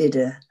did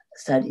a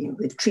study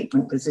with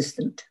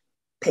treatment-resistant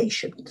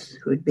patients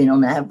who had been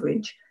on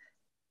average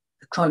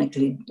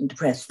chronically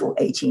depressed for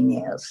 18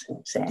 years,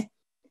 say,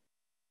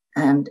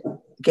 and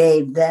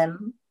gave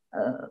them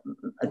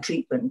a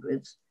treatment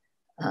with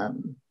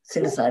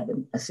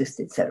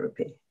psilocybin-assisted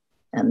therapy.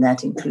 And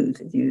that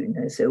includes, as you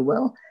know so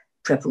well,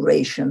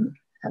 preparation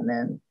and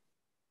then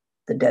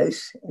the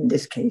dose. In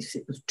this case,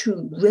 it was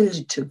 2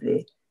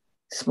 relatively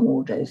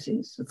small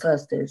doses. The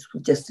first dose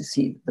was just to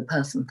see if the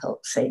person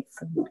felt safe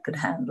and could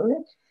handle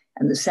it.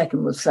 And the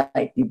second was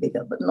slightly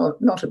bigger, but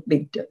not a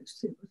big dose.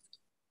 It was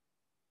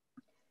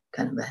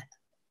kind of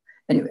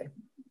anyway,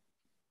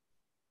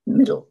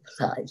 middle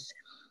size.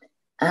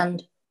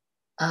 And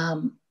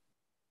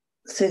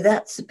so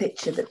that's the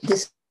picture that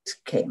this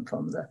came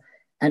from.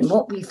 And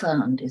what we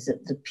found is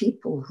that the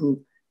people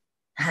who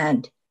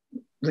had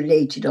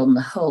related on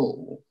the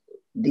whole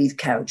these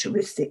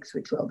characteristics,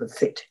 which rather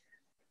fit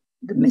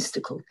the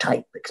mystical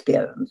type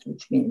experience,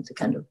 which means a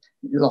kind of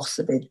loss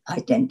of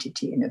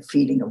identity and a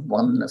feeling of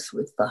oneness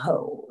with the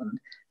whole and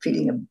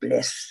feeling of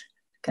bliss,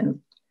 kind of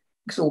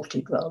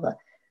exalted rather.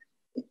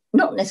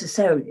 Not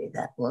necessarily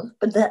that was,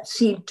 but that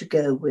seemed to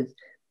go with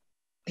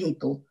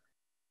people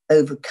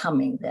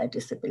overcoming their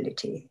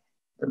disability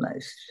the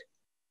most.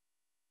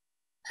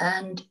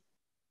 And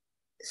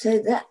so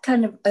that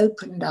kind of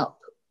opened up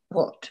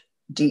what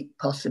deep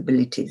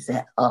possibilities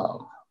there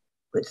are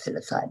with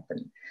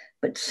psilocybin.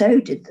 But so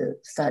did the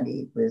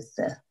study with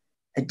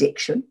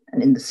addiction.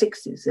 And in the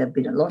 60s, there have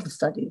been a lot of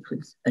studies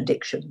with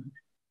addiction,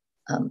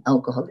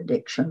 alcohol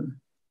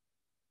addiction,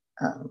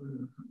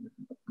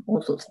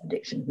 all sorts of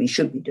addiction. We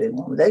should be doing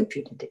one with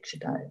opiate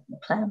addiction. I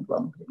planned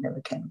one, but it never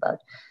came about.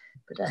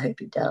 But I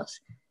hope it does.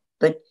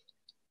 But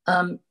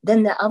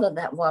then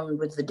that one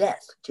with the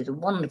death, which is a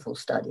wonderful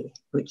study,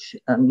 which,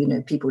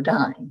 people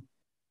dying,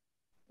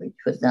 which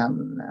was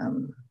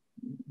done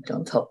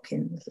Johns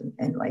Hopkins and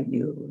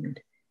NYU and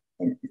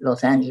in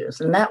Los Angeles.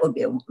 And that would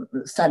be a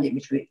study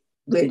which we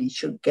really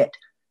should get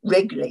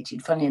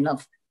regulated. Funny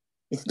enough,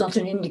 it's not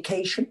an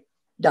indication.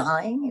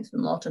 Dying is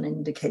not an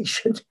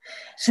indication,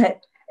 so,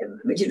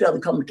 which is rather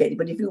complicated.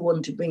 But if you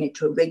want to bring it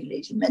to a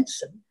regulated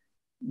medicine,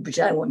 which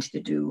I wanted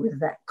to do with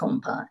that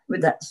compound,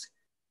 with that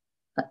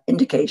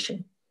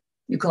indication,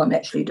 you can't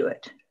actually do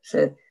it.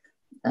 So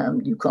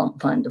you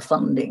can't find the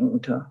funding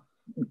to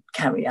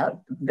carry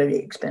out very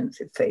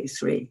expensive phase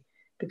 3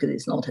 because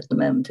it's not at the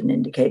moment an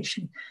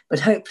indication.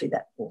 But hopefully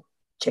that will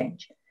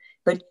change.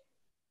 But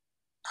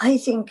I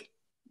think,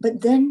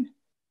 but then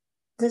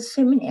there's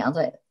so many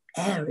other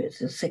areas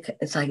that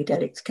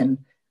psychedelics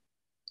can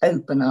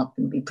open up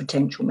and be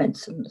potential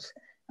medicines.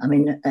 I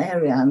mean, an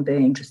area I'm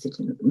very interested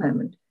in at the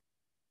moment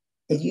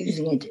is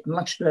using it at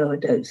much lower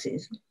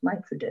doses,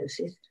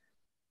 microdoses,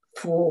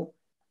 for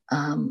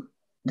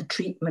the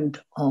treatment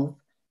of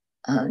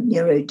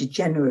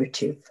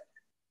neurodegenerative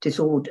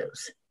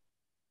disorders.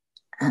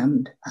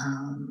 And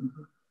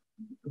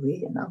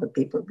we and other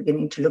people are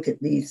beginning to look at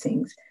these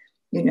things,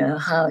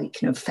 how it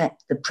can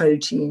affect the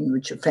protein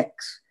which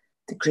affects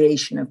the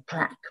creation of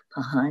plaque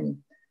behind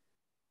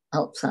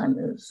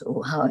Alzheimer's,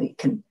 or how it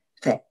can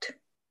affect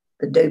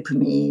the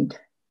dopamine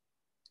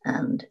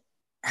and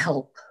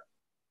help,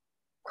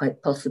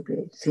 quite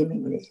possibly,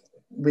 seemingly,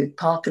 with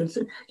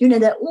Parkinson. You know,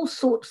 there are all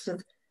sorts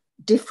of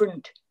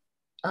different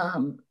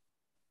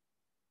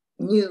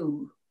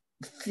new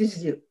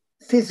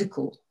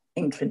physical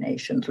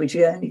inclinations, which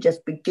you're only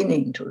just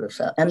beginning to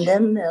research. And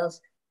then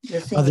there's the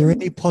thing. Are there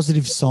any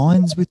positive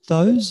signs with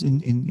those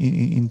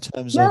in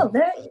terms of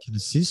can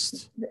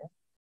assist?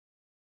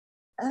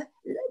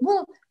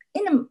 Well,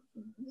 in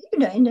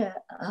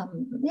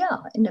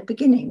a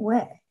beginning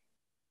way.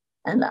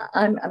 And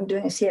I'm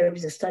doing a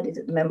series of studies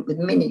at the moment with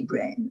mini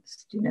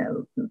brains, you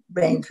know,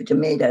 brains which are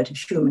made out of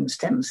human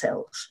stem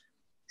cells.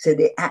 So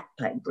they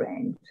act like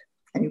brains,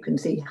 and you can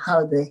see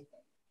how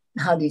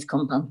these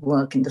compounds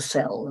work in the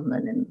cell and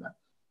then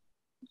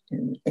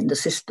in the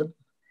system.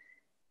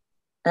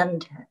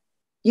 And,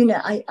 you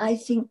know, I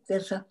think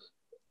there's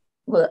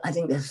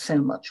so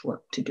much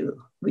work to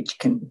do which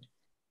can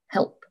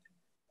help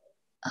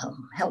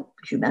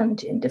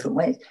humanity in different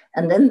ways.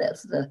 And then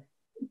there's the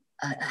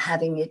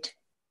having it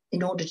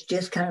in order to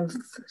just kind of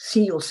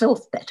see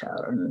yourself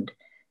better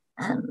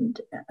and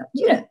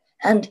you know,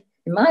 and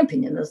in my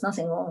opinion, there's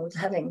nothing wrong with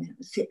having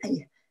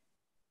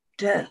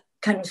to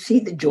kind of see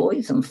the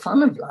joys and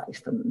fun of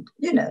life. And,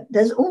 you know,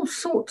 there's all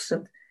sorts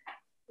of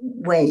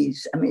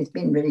ways. I mean, it's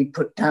been really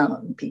put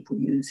down, people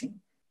using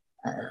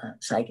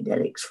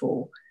psychedelics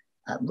for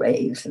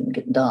raves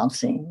and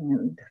dancing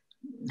and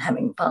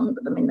having fun.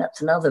 But I mean, that's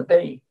another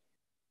very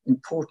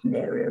important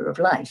area of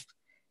life.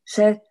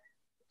 So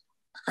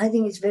I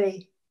think it's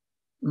very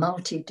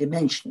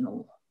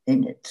multi-dimensional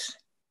in its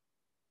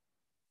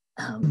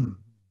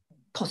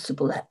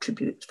possible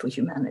attributes for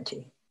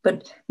humanity,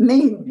 but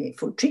mainly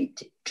for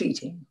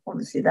treating.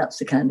 Obviously, that's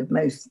the kind of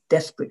most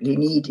desperately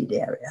needed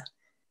area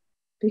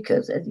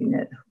because, as you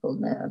know,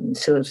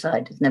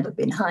 suicide has never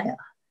been higher.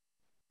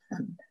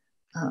 And,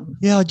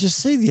 yeah, I just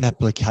see the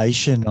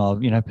application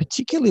of, you know,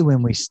 particularly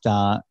when we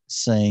start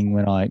seeing,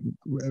 when I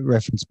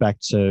reference back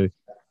to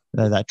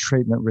that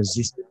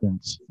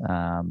treatment-resistant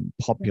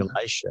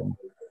population,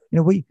 you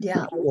know, we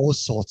do all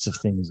sorts of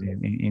things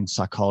in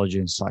psychology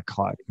and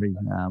psychiatry.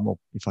 Well,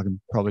 if I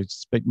can probably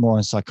speak more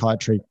on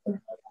psychiatry,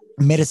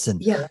 medicine,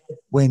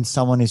 when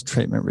someone is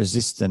treatment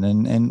resistant.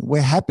 And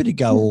we're happy to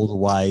go all the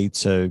way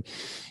to,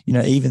 you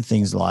know, even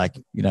things like,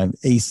 you know,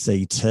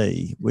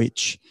 ECT,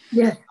 which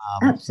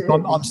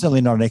absolutely. I'm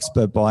certainly not an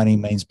expert by any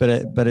means, but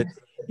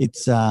it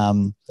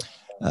certainly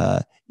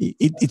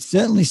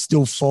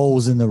still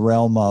falls in the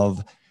realm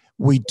of,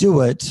 we do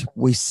it,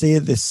 we see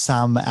there's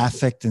some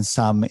affect and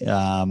some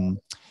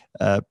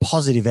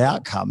positive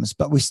outcomes,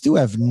 but we still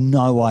have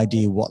no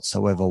idea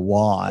whatsoever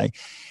why.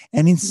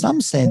 And in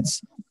some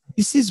sense,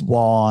 this is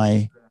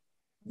why,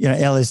 you know,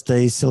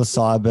 LSD,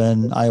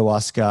 psilocybin,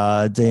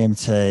 ayahuasca,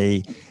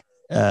 DMT,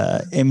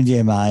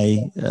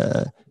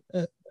 MDMA,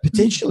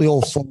 potentially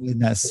all fall in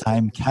that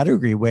same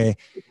category where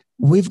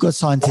we've got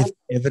scientific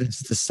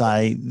evidence to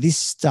say this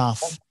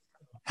stuff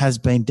has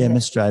been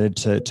demonstrated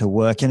to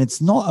work. And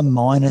it's not a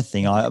minor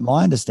thing.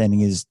 My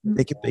understanding is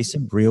there could be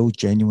some real,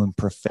 genuine,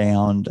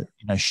 profound,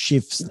 you know,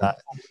 shifts that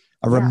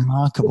are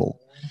remarkable.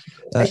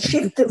 A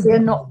shift that we're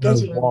not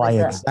getting. Why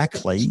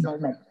exactly?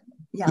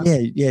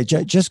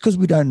 Just because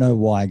we don't know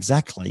why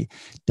exactly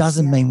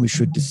doesn't mean we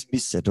should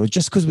dismiss it, or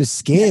just because we're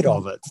scared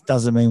of it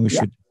doesn't mean we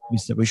should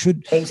dismiss it. We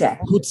should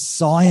put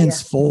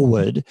science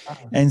forward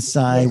and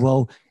say,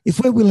 well, if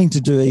we're willing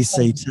to do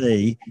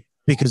ECT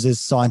because there's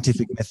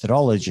scientific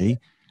methodology,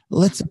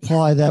 let's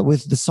apply that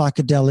with the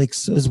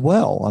psychedelics as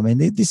well. I mean,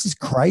 this is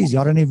crazy.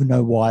 I don't even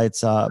know why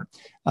it's a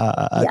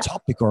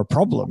topic or a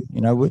problem.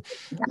 You know,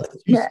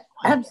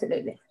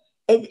 absolutely.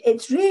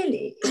 It's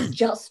really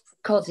just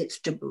because it's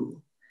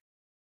taboo.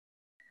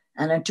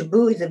 And a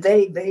taboo is a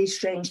very, very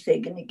strange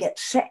thing, and it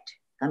gets set.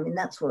 I mean,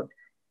 that's what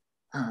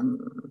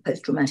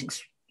post-traumatic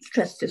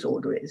stress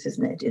disorder is,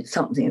 isn't it? It's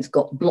something that's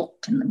got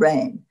blocked in the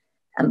brain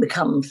and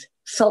becomes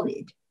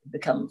solid. It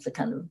becomes a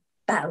kind of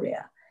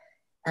barrier.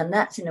 And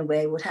that's, in a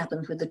way, what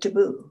happens with the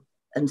taboo.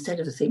 Instead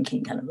of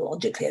thinking kind of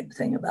logically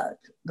everything about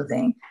the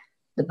thing,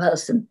 the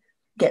person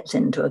gets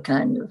into a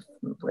kind of,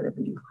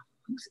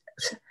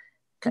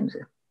 kind of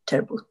a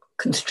terrible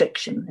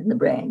constriction in the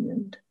brain,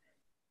 and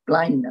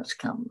blindness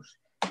comes.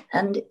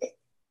 And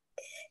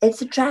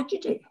it's a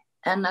tragedy.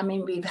 And I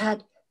mean, we've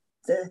had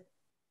the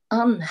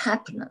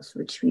unhappiness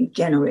which we've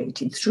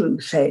generated through,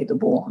 say, the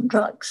war on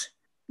drugs.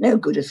 No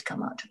good has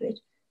come out of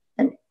it.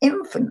 An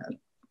infinite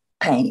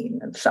pain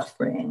and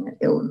suffering and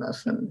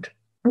illness and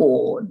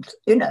wars,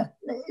 you know,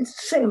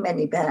 it's so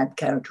many bad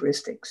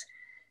characteristics.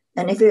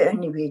 And if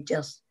only we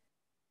just,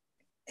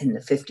 in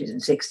the 50s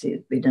and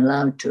 60s, been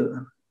allowed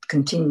to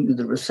continue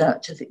the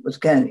research as it was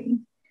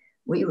going,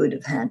 we would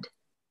have had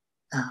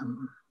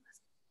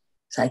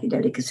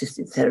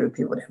psychedelic-assisted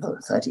therapy,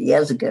 whatever, 30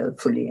 years ago,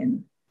 fully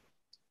in,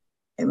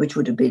 which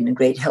would have been a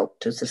great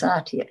help to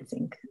society, I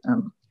think.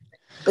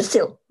 But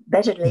still,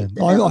 better late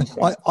than never.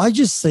 I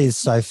just see it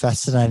so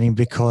fascinating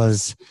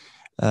because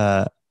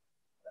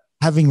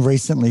having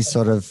recently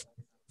sort of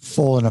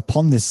fallen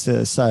upon this,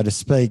 so to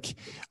speak,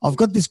 I've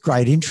got this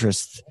great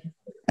interest.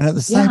 And at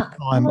the same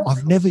time,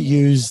 I've never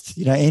used,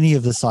 you know, any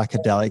of the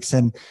psychedelics.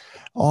 And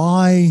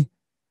I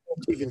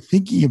even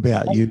thinking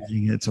about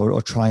using it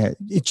or trying it.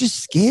 It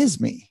just scares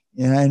me,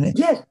 you know. And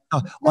Yes.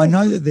 I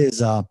know that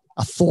there's a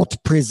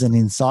thought prison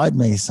inside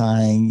me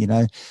saying, you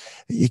know,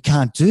 you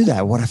can't do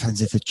that. What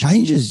happens if it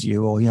changes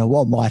you, or, you know,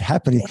 what might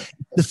happen?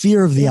 The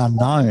fear of the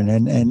unknown,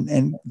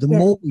 and the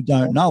more we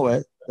don't know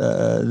it,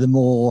 the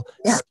more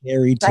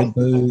scary,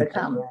 taboo,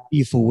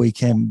 fearful we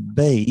can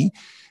be.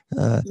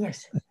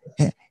 Yes.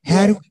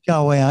 How do we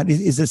go out?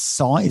 Is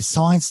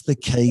science the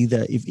key?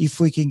 That if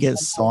we can get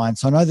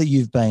science, I know that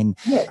you've been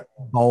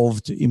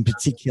involved in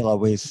particular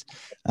with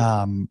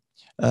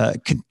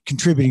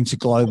contributing to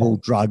global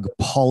drug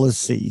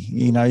policy.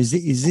 You know,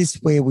 is this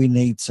where we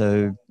need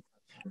to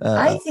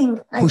I think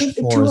the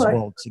for two as are,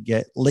 well to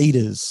get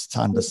leaders to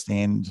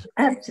understand?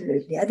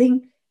 Absolutely. I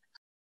think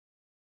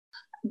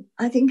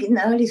in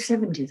the early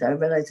 70s, I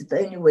realized that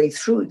the only way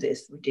through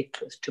this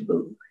ridiculous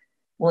taboo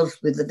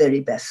was with the very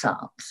best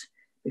science,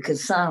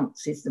 because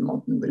science is the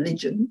modern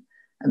religion.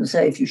 And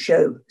so if you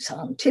show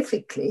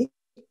scientifically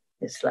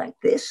it's like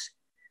this,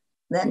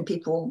 then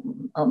people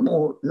are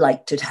more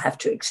likely to have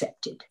to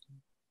accept it.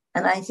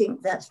 And I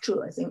think that's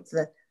true. I think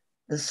that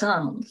the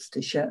science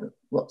to show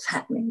what's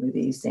happening with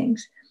these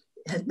things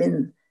has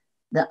been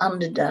the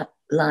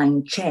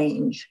underlying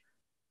change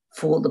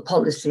for the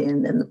policy,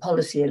 and then the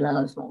policy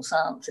allows more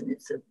science, and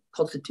it's a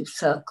positive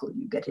circle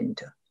you get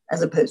into,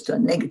 as opposed to a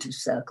negative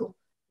circle,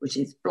 which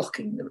is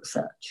blocking the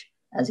research,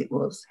 as it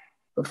was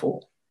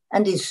before,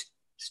 and is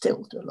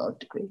still to a large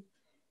degree.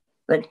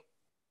 But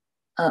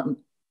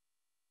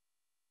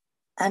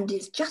and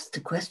it's just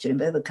a question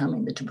of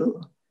overcoming the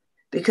taboo,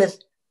 because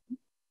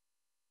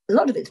a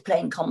lot of it's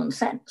plain common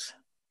sense,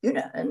 you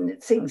know,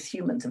 and things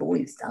humans have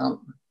always done,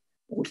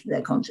 alter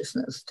their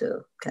consciousness to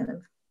kind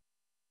of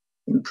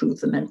improve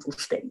the mental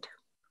state.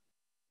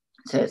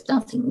 So it's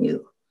nothing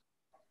new.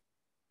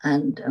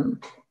 And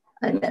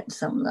I met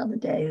someone the other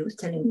day who was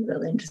telling me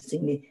rather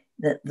interestingly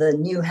that the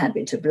new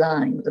habit of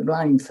lying with a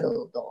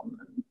blindfold on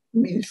and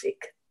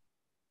music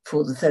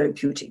for the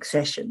therapeutic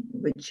session,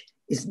 which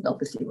isn't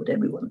obviously what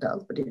everyone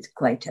does, but it's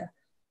quite a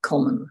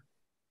common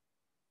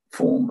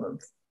form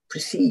of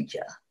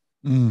procedure,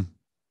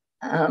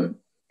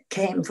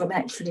 came from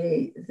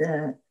actually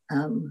the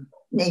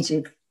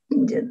native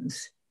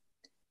Indians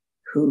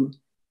who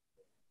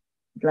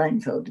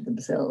blindfolded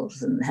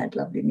themselves and had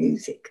lovely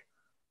music.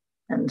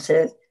 And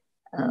so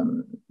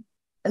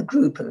a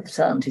group of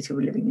scientists who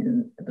were living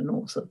in the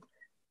north of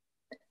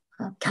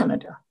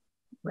Canada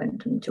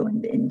went and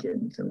joined the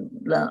Indians and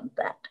learned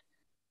that.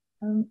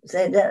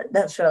 So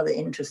that's rather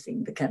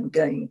interesting, the kind of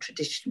going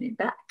traditionally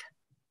back.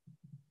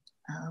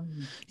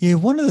 Yeah,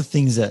 one of the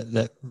things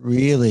that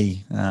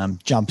really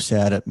jumps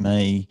out at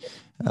me,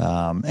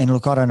 and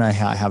look, I don't know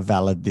how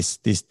valid this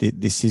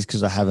is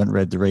because I haven't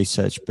read the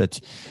research, but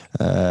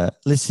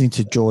listening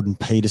to Jordan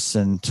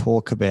Peterson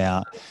talk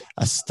about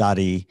a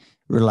study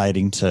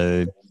relating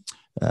to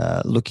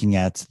looking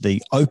at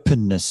the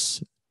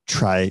openness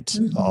trait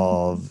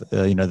of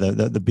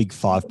the big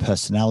five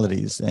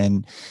personalities,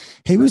 and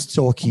he was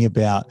talking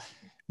about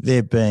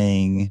there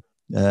being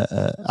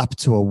up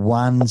to a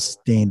 1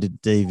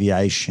 standard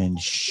deviation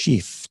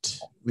shift,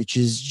 which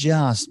is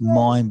just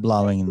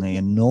mind-blowingly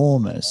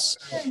enormous.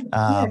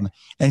 And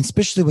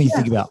especially when you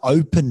think about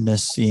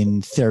openness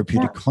in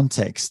therapeutic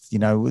context, you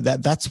know,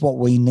 that's what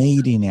we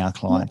need in our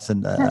clients,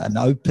 and an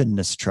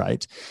openness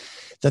trait.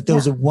 That there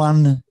was a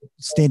 1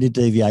 standard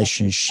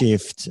deviation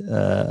shift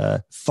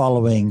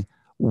following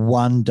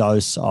 1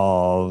 dose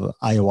of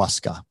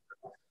ayahuasca.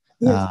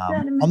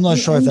 I'm not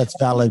sure if that's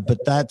valid,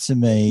 but that to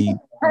me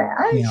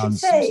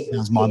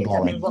sounds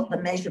mind-blowing. I mean, what the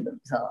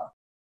measurements are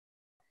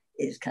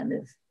is kind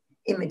of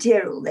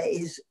immaterial. There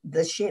is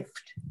the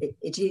shift.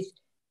 It is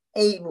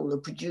able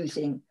of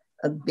producing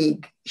a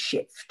big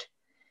shift.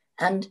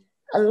 And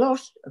a lot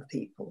of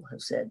people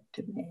have said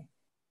to me,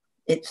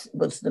 it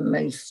was the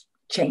most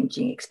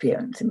changing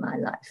experience in my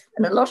life.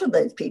 And a lot of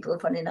those people,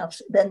 funny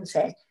enough, then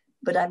say,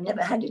 but I've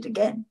never had it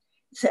again.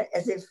 So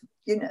as if,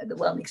 you know, the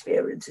one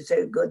experience is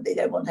so good, they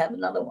don't want to have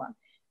another one.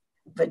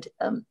 But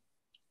on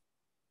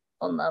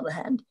the other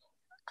hand,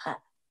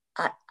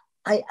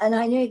 I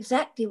know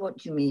exactly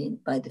what you mean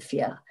by the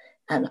fear.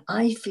 And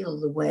I feel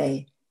the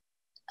way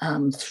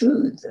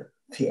through the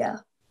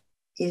fear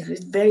is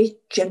with very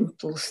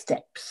gentle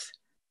steps.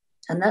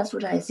 And that's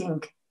what I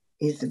think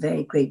is the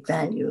very great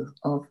value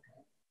of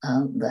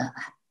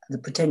the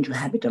potential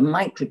habit of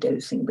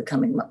microdosing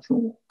becoming much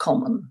more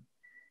common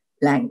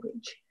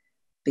language.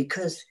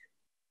 Because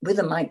with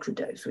a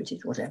microdose, which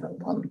is whatever,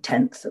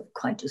 1/10 of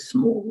quite a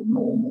small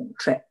normal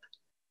trip,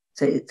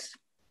 so it's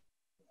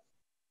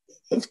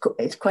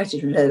quite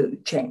a low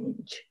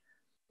change.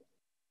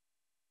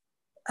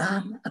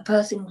 A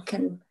person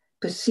can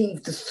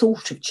perceive the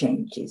sort of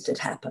changes that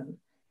happen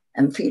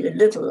and feel a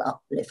little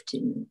uplift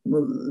in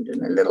mood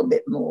and a little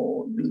bit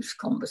more loose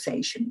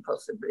conversation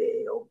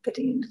possibly, or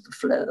getting into the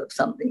flow of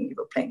something,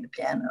 either playing the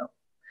piano,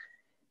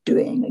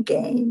 doing a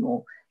game,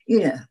 or, you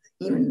know,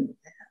 even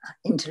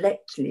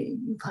intellectually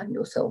you find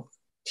yourself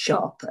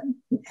sharp and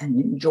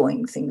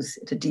enjoying things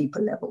at a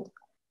deeper level.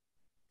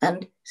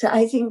 And so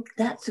I think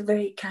that's a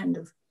very kind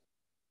of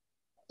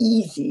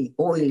easy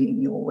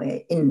oiling your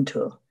way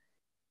into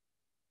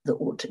the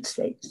altered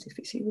states, if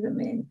you see what I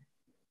mean.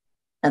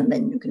 And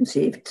then you can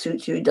see if it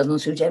suits you. It doesn't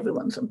suit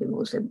everyone. Some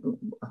people say,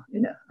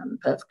 I'm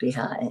perfectly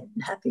high and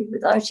happy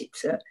without it.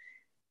 So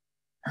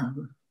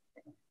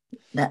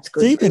that's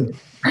good.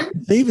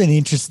 It's even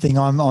interesting.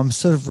 I'm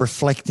sort of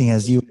reflecting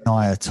as you and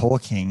I are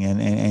talking,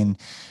 and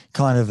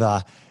kind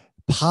of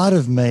part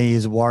of me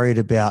is worried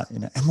about,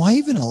 am I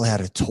even allowed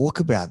to talk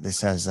about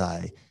this as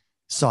a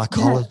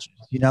psychologist?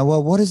 Yeah.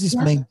 What does this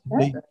mean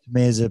to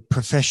me as a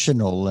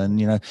professional?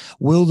 And,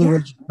 will the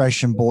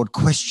registration board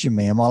question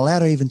me? Am I allowed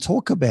to even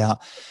talk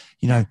about,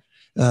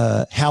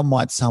 how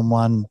might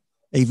someone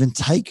even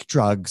take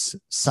drugs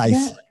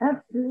safely?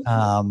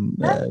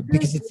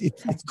 Because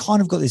it's kind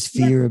of got this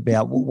fear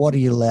about what are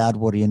you allowed,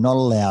 what are you not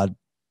allowed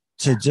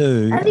to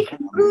do. And it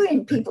can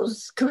ruin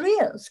people's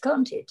careers,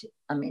 can't it?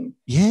 I mean,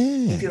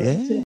 if you're a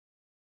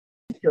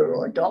teacher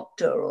or a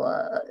doctor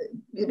or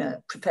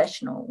a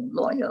professional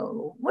lawyer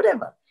or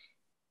whatever,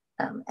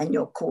 and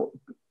you're caught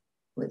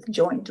with a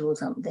joint or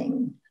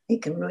something,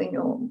 it can ruin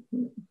your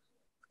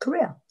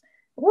career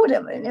or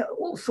whatever, in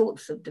all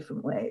sorts of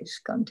different ways,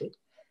 can't it?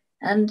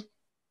 And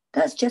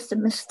that's just a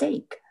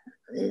mistake.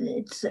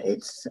 It's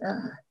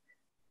an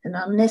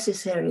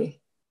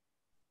unnecessary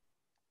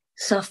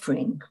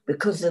suffering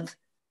because of,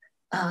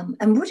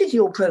 and what is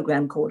your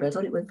program called? I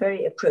thought it was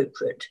very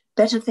appropriate.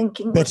 Better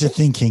Thinking? Better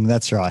Thinking,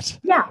 that's right.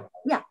 Yeah.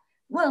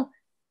 Well,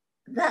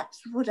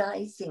 that's what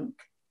I think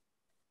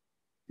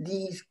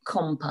these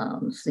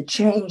compounds, the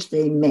change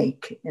they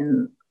make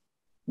in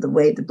the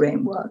way the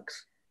brain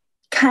works,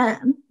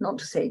 can, not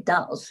to say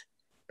does,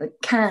 but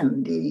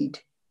can lead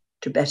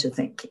to better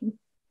thinking,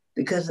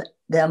 because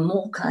they're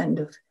more kind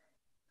of,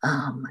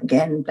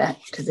 again, back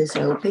to this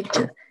old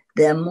picture,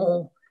 they're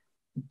more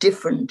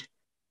different,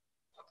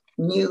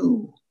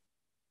 new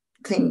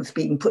things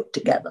being put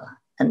together.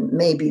 And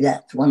maybe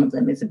that's one of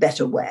them is a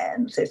better way.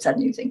 And so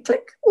suddenly you think,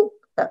 click, oh,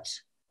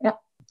 that's,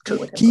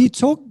 true. Can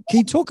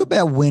you talk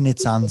about when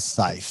it's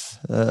unsafe?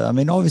 I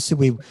mean,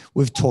 obviously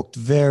we've talked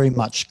very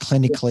much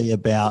clinically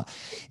about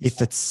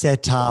if it's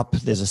set up,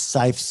 there's a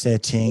safe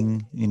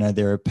setting,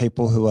 there are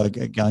people who are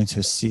going to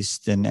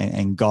assist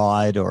and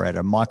guide, or at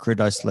a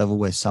microdose level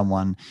where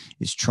someone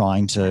is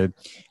trying to,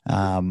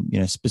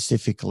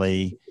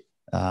 specifically,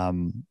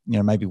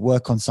 maybe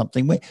work on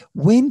something.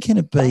 When can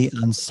it be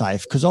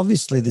unsafe? Because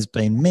obviously there's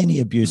been many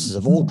abuses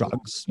of all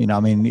drugs.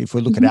 If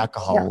we look at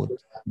alcohol,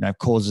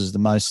 causes the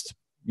most,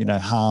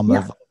 harm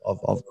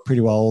of pretty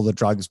well all the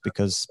drugs,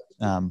 because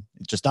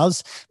it just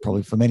does,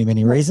 probably for many,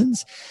 many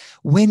reasons.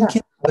 When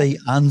can it be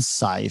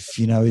unsafe?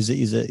 Is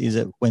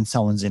it when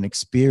someone's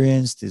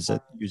inexperienced? Is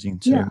it using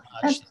too much?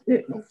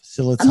 Absolutely.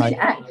 Facilitate.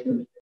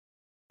 Actually,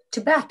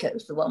 tobacco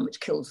is the one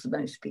which kills the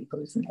most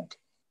people, isn't it?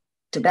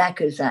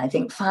 Tobacco is, I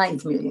think,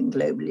 5 million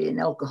globally, and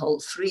alcohol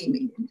 3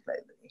 million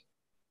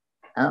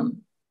globally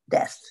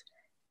deaths.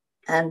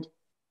 And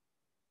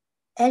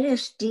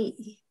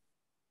LSD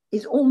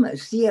is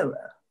almost zero.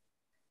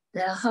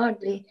 There are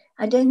hardly,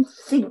 I don't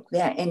think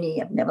there are any,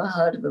 I've never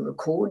heard of a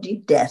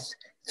recorded death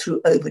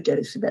through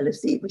overdose of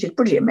LSD, which is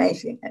pretty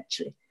amazing,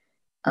 actually,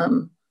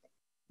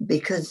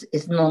 because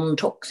it's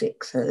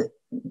non-toxic, so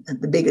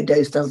the bigger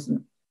dose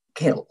doesn't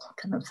kill,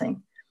 kind of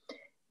thing.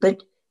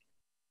 But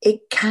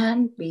it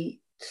can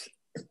be,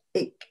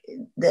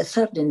 there are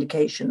certain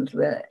indications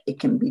where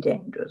it can be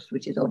dangerous,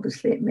 which is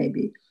obviously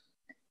maybe,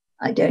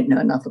 I don't know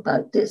enough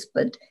about this,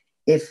 but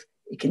if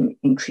it can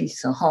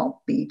increase the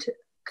heartbeat,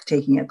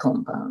 taking a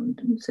compound.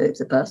 And so if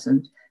the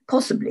person,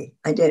 possibly,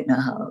 I don't know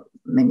how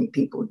many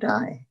people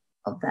die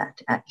of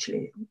that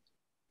actually,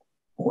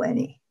 or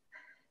any.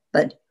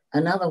 But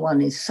another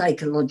one is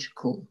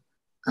psychological,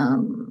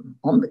 on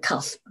the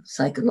cusp,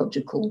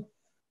 psychological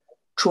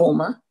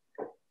trauma.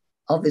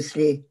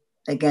 Obviously,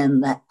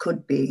 again, that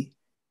could be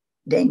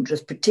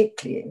dangerous,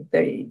 particularly,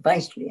 very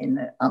vitally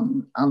in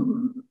an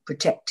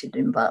unprotected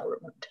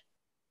environment.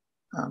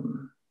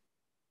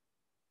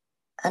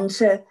 And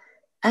so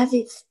as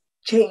it's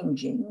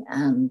changing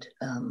and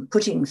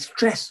putting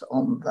stress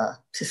on the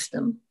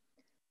system,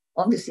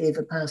 obviously if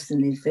a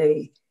person is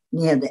very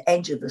near the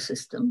edge of the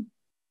system,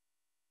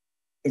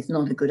 it's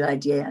not a good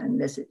idea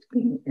unless it's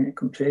been in a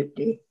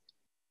completely,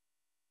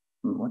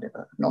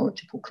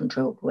 knowledgeable,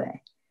 controlled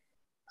way.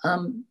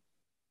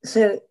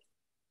 So,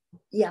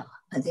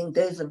 I think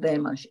those are very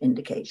much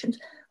indications.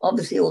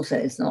 Obviously also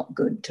it's not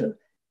good to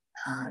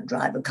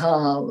drive a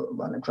car,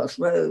 run across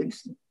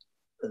roads,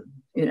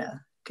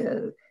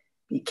 go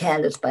be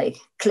careless by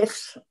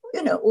cliffs,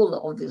 all the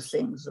obvious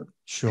things of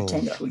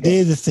potential death.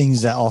 They're the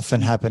things that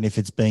often happen if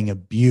it's being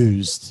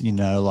abused,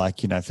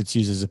 if it's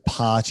used as a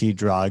party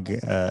drug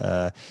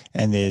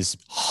and there's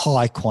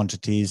high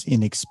quantities,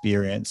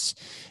 inexperience,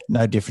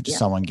 no different to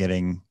someone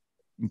getting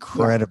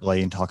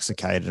incredibly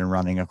intoxicated and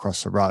running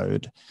across the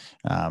road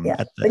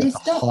at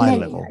the high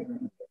level.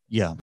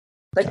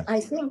 But I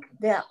think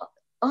there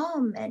are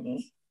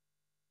many,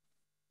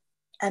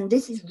 and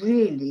this is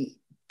really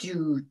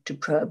due to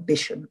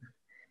prohibition,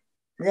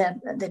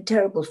 they're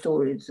terrible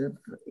stories of,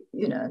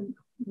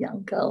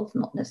 young girls,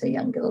 not necessarily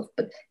young girls,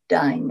 but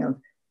dying of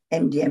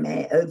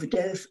MDMA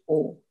overdose,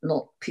 or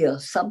not pure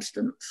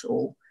substance,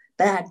 or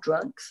bad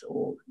drugs,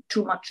 or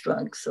too much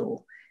drugs,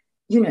 or,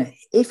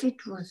 if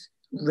it was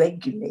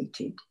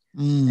regulated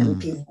and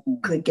people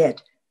could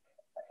get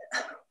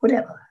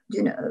whatever,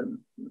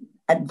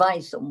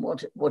 advice on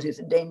what is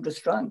a dangerous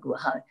drug, or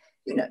how,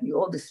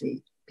 you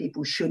obviously,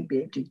 people should be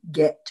able to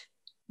get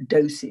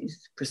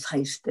doses,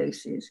 precise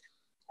doses,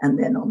 and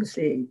then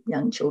obviously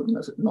young children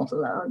are not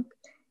allowed.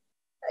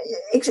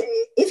 If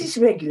it's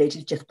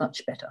regulated, it's just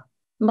much better,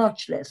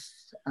 much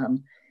less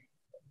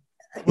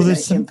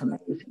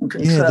information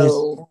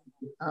control.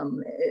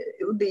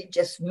 It would be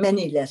just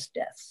many less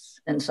deaths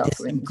and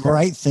suffering.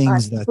 Great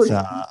things that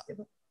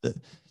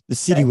the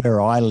city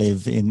where I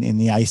live in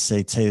the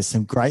ACT, there's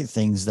some great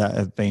things that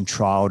have been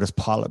trialled as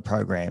pilot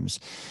programs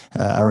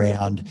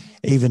around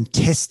even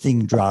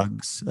testing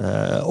drugs,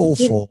 all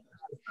for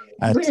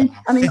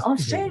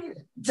Australia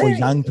for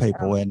young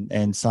people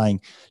and saying,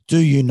 do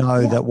you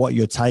know that what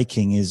you're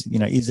taking is,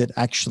 is it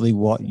actually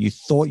what you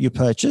thought you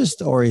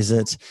purchased, or is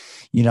it,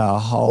 a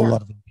whole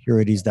lot of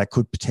impurities that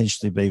could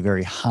potentially be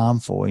very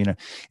harmful?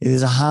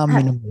 There's a harm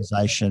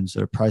minimization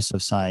sort of process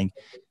of saying,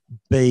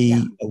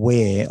 be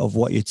aware of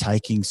what you're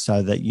taking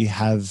so that you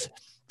have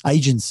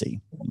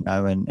agency,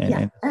 and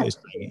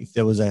if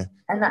there was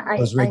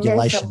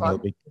regulation, there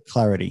would be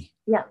clarity.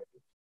 Yeah.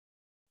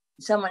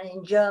 Someone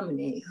in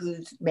Germany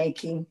who's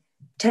making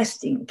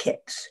testing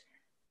kits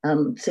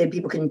so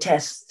people can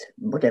test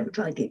whatever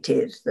drug it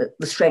is,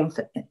 the strength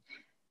of it.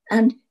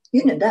 And,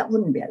 that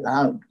wouldn't be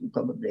allowed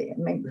probably.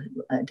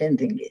 I don't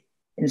think it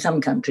in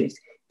some countries,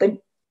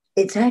 but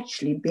it's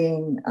actually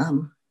being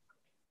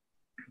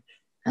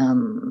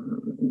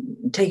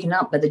taken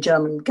up by the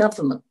German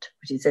government,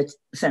 which is a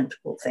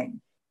sensible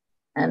thing.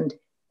 And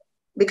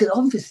because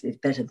obviously it's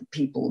better that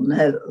people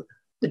know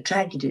the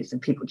tragedies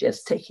of people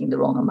just taking the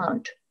wrong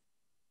amount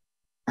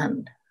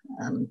and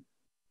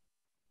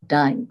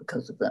dying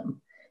because of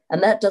them.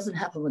 And that doesn't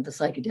happen with the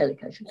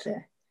psychedelic, I should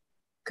say,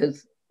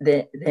 because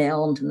they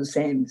aren't in the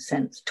same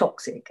sense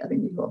toxic. I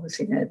mean, you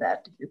obviously know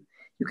that.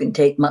 You can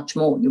take much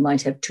more. You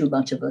might have too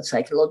much of a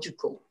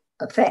psychological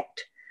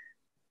effect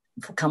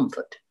for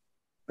comfort,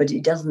 but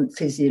it doesn't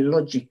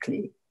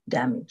physiologically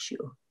damage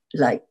you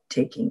like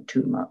taking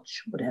too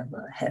much,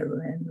 whatever,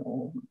 heroin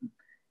or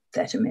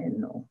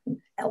vitamin or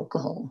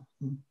alcohol.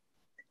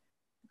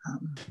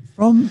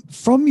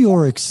 From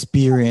your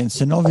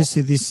experience, and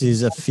obviously this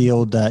is a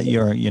field that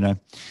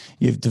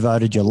you've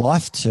devoted your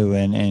life to,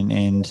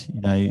 and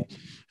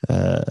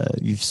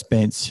you've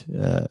spent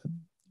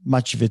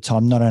much of your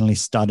time not only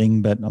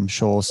studying, but I'm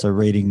sure also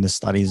reading the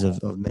studies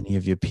of many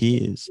of your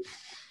peers.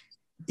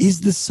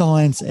 Is the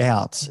science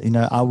out?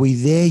 Are we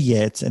there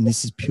yet? And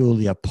this is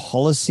purely a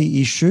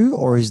policy issue,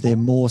 or is there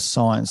more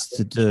science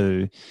to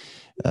do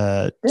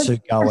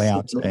to go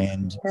out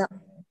and?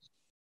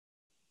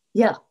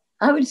 Yeah,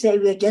 I would say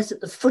we're just at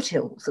the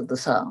foothills of the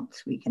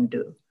science we can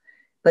do,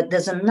 but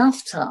there's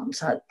enough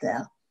science out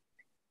there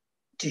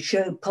to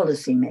show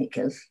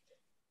policymakers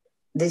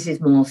this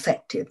is more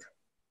effective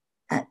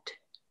at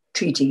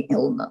treating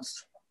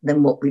illness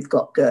than what we've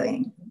got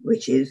going,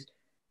 which is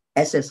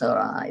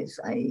SSRIs,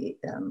 i.e.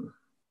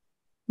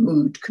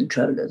 mood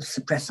controllers,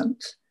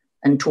 suppressants,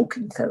 and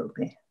talking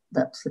therapy.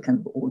 That's the kind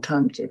of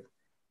alternative,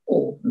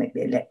 or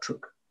maybe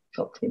electric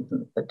shock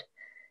treatment. But,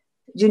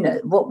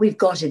 what we've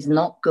got is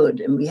not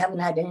good, and we haven't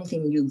had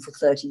anything new for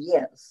 30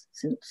 years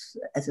since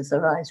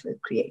SSRIs were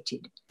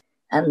created.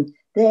 And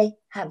they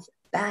have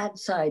bad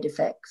side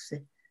effects.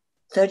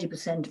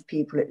 30% of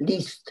people at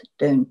least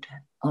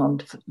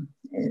aren't,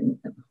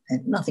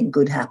 nothing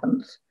good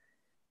happens.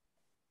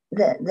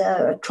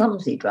 They're a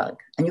clumsy drug,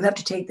 and you have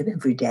to take them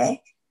every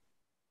day.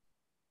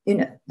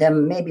 They're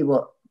maybe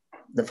what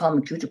the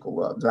pharmaceutical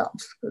world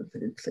loves,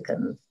 because it's a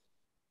kind of,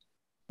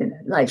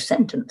 life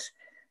sentence.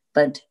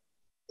 But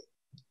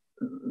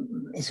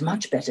it's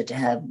much better to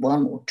have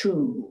 1 or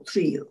 2 or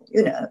 3,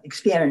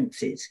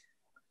 experiences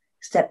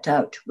stepped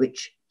out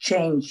which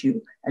change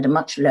you at a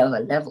much lower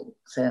level.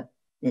 So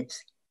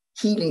it's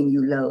healing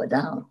you lower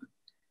down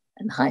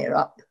and higher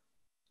up.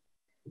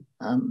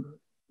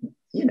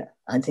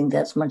 I think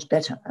that's much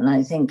better. And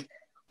I think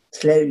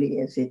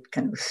slowly, as it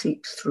kind of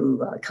seeps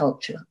through our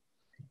culture,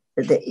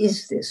 that there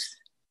is this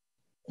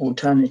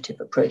alternative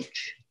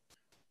approach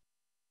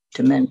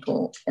to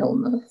mental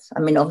illness. I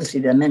mean, obviously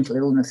there are mental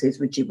illnesses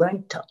which it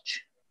won't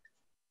touch,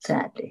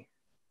 sadly.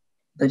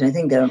 But I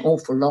think there are an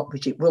awful lot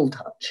which it will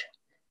touch.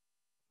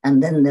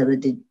 And then there are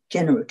the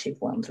degenerative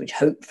ones, which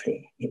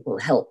hopefully it will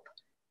help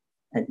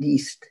at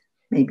least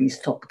maybe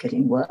stop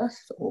getting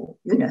worse, or,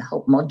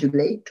 help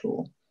modulate.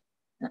 Or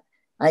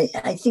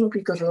I think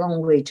we've got a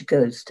long way to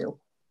go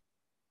still.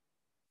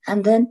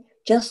 And then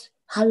just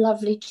how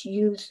lovely to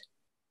use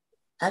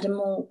at a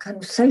more kind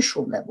of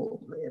social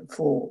level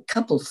for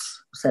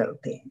couples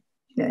therapy.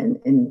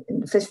 In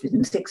the 50s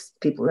and 60s,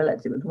 people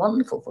realized it was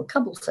wonderful for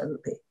couples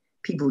therapy.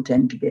 People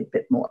tend to be a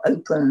bit more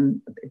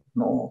open, a bit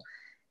more,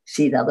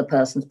 see the other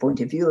person's point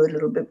of view a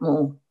little bit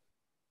more.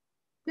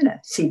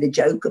 see the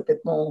joke a bit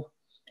more.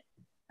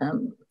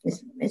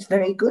 It's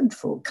very good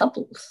for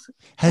couples.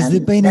 Has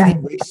there been any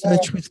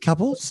research with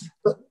couples?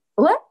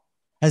 What?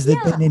 Has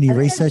there been any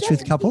research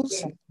with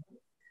couples?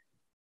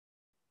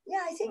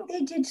 Yeah, I think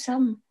they did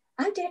some.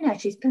 I didn't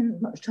actually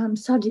spend much time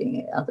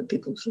studying other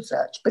people's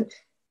research, but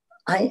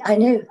I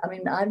know,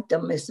 I've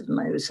done most of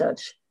my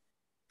research,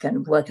 kind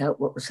of work out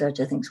what research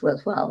I think is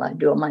worthwhile. I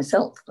do it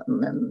myself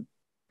and then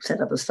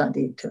set up a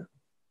study to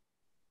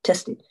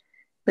test it.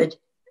 But,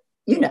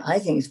 I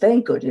think it's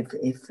very good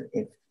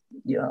if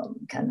you're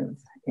kind of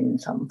in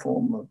some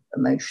form of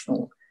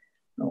emotional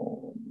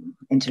or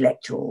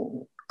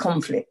intellectual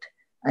conflict.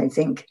 I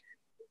think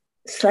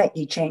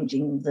slightly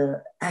changing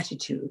the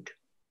attitude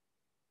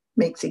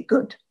makes it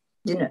good.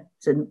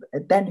 It's a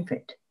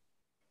benefit.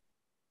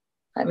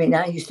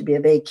 I used to be a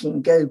very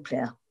keen Go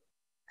player,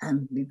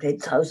 and we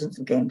played thousands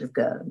of games of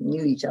Go,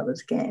 knew each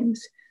other's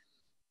games.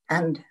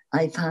 And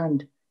I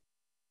found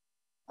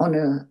on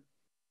a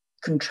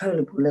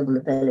controllable level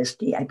of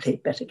LSD, I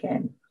played better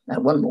games. I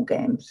won more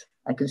games.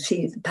 I could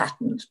see the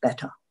patterns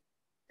better.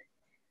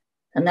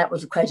 And that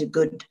was quite a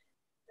good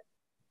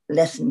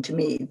lesson to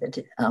me, that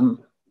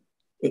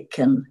it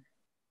can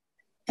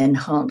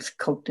enhance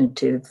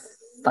cognitive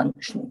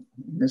functioning,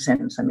 in the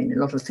sense, a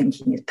lot of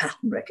thinking is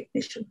pattern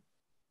recognition.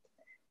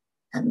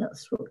 And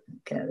that's what,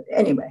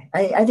 anyway,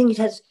 I think it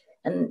has,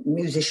 and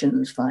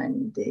musicians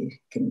find they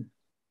can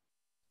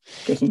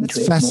get into it.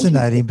 It's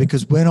fascinating,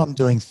 because when I'm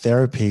doing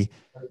therapy,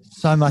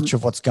 so much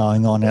of what's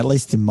going on, at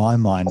least in my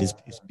mind, is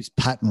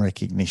pattern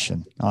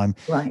recognition. I'm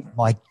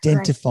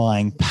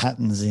identifying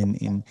patterns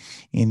in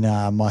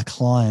my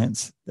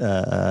clients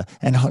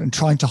and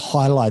trying to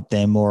highlight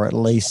them, or at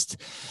least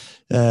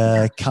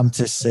come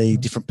to see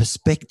different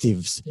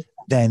perspectives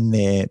than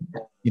their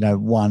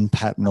one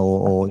pattern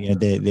or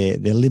their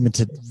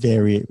limited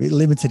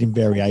in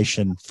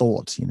variation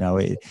thought.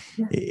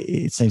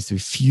 It seems to be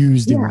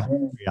fused in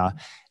one area,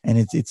 and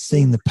it's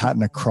seeing the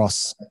pattern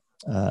across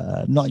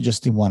not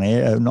just in one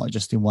area, not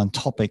just in one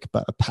topic,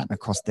 but a pattern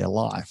across their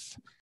life.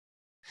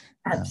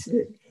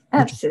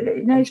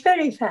 Absolutely. No, it's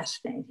very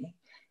fascinating.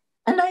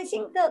 And I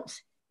think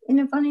that's, in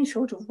a funny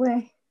sort of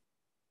way,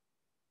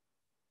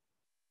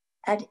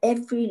 at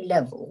every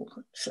level,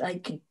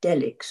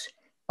 psychedelics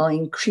are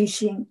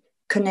increasing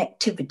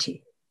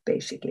connectivity,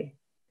 basically.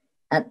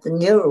 At the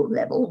neural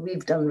level,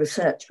 we've done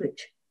research,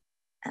 which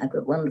I've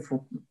got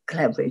wonderful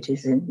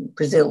collaborators in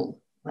Brazil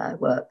where I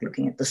work,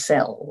 looking at the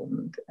cell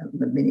and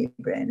the mini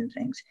brain and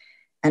things.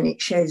 And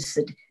it shows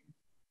that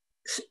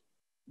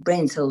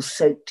brain cells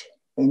soaked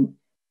in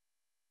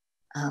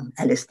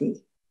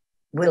LSD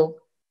will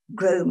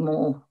grow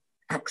more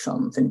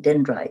axons and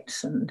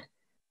dendrites, and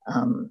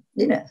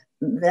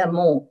they're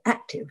more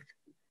active.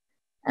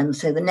 And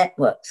so the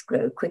networks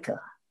grow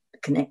quicker, the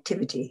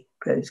connectivity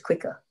grows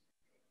quicker.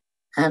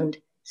 And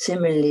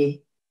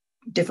similarly,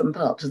 different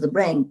parts of the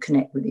brain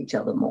connect with each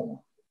other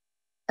more.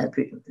 As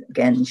we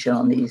again show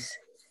on these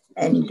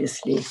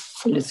endlessly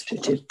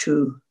illustrative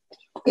two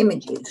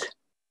images.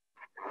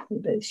 They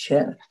both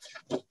share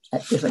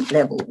at different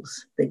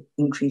levels the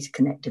increased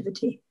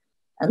connectivity.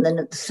 And then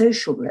at the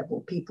social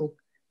level, people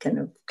kind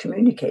of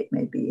communicate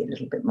maybe a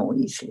little bit more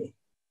easily.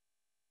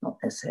 Not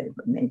necessarily,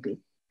 but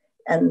maybe.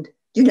 And,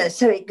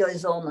 so it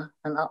goes on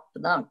and up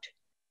and out.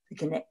 The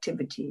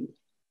connectivity,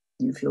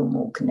 you feel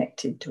more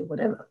connected to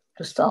whatever,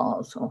 the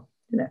stars or,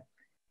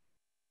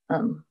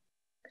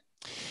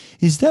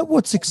 Is that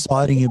what's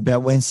exciting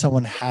about when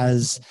someone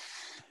has,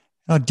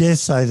 I dare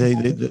say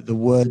the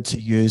word to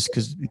use,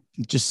 because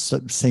it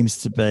just seems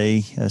to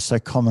be so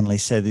commonly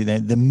said,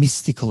 the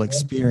mystical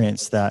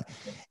experience, that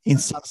in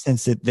some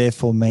sense it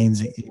therefore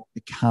means it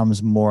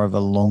becomes more of a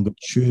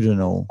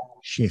longitudinal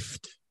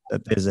shift,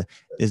 that there's a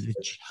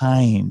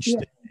change,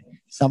 that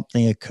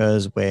something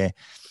occurs where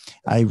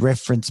a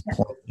reference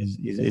point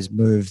is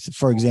moved.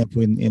 For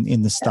example,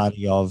 in the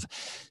study of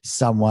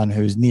someone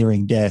who's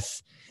nearing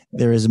death,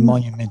 there is a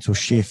monumental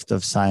shift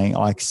of saying,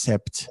 I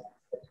accept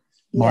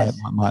my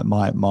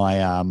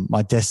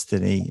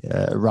destiny,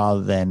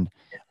 rather than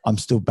I'm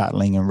still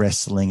battling and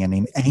wrestling and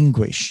in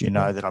anguish,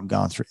 that I'm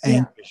going through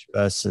anguish,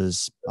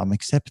 versus I'm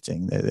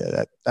accepting.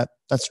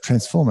 That's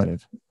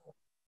transformative.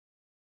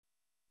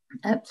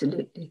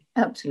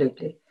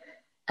 Absolutely.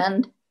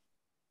 And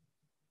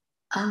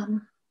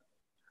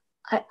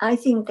I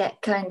think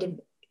that kind of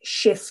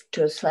shift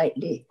to a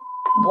slightly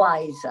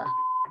wiser,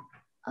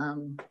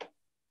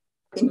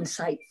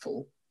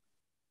 insightful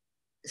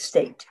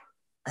state,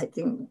 I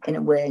think, in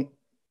a way,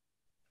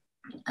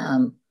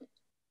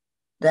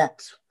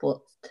 that's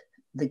what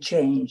the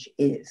change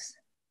is.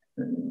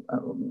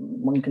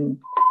 One can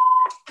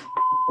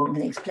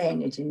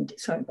explain it in,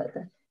 sorry about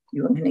that,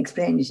 one can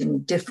explain it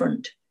in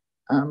different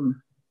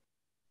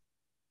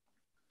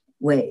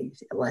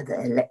ways, whether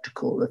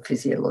electrical or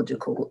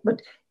physiological,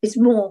 but it's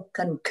more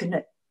kind of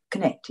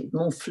connected,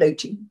 more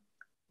floating.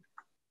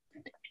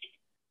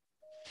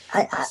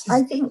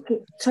 I think,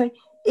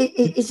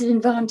 it's an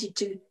advantage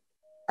to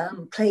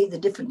play the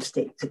different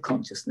states of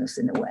consciousness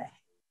in a way.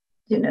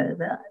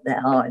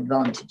 There are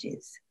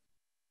advantages.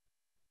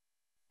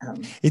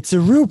 It's a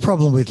real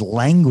problem with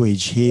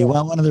language here.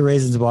 Well, one of the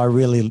reasons why I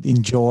really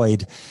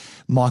enjoyed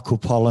Michael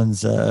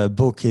Pollan's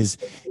book is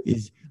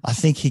I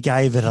think he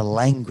gave it a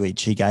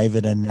language. He gave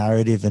it a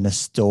narrative and a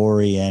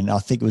story, and I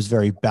think it was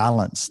very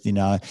balanced. You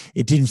know,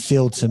 it didn't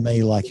feel to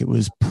me like it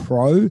was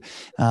pro,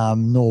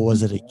 nor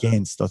was it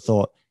against. I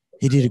thought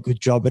he did a good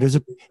job, but it's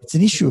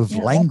an issue of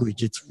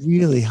language. It's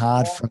really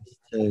hard for us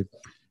to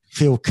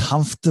feel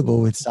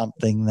comfortable with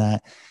something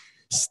that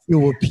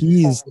still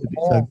appears to be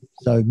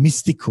so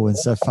mystical and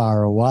so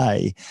far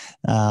away.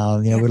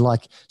 We're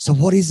like, so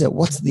what is it?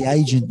 What's the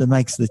agent that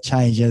makes the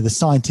change? The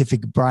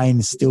scientific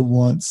brain still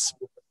wants,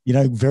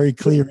 very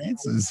clear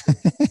answers.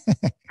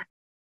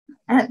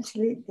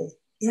 Absolutely.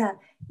 Yeah.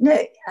 No,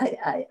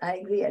 I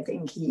agree. I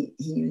think he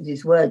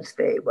uses words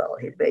very well.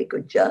 He's a very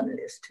good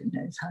journalist who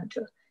knows how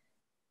to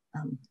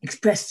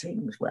express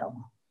things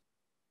well.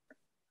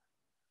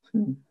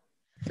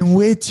 And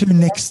where to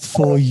next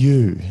for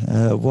you?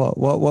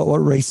 What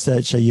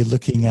research are you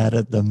looking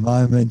at the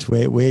moment?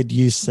 Where do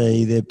you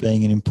see there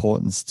being an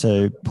importance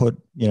to put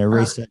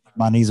research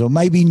monies, or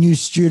maybe new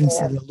students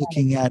that are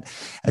looking at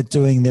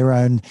doing their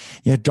own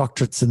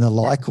doctorates and the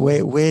like?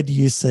 Where do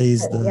you see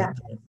is the?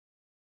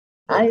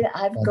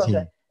 I've got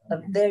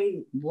a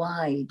very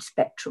wide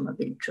spectrum of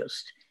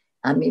interest.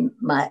 I mean,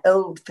 my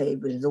old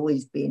favorite has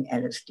always been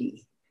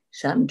LSD,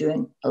 so I'm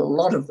doing a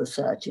lot of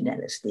research in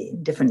LSD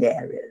in different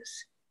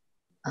areas.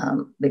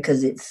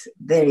 Because it's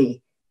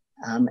very,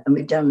 and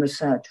we've done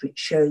research which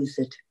shows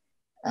that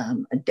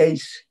a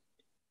dose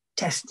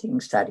testing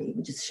study,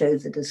 which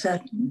shows that a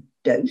certain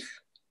dose,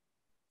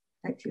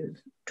 actually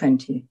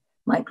 20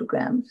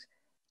 micrograms,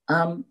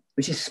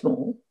 which is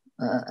small,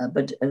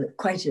 but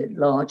quite a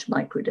large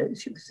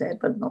microdose, you could say,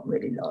 but not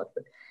really large.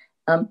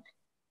 But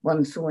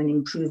one saw an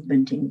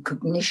improvement in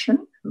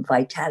cognition,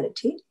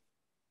 vitality,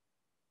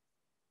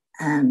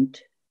 and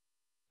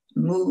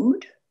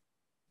mood,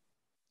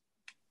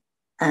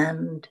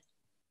 and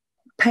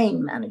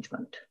pain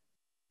management.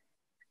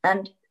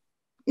 And,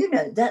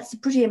 that's a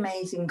pretty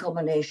amazing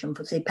combination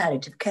for, say,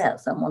 palliative care.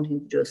 Someone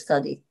who do a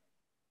study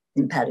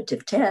in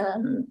palliative care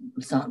and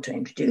start to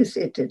introduce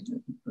it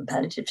in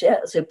palliative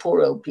care. So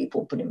poor old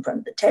people put in front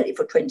of the telly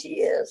for 20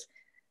 years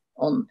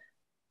on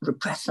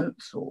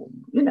repressants, or,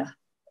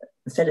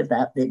 instead of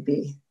that, they'd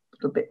be a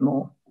little bit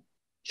more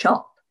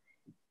sharp.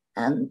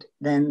 And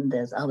then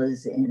there's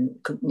others in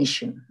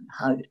cognition,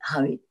 how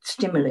it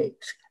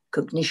stimulates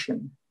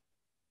cognition,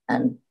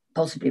 and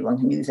possibly one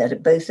can use that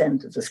at both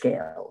ends of the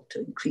scale to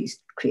increase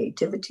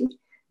creativity,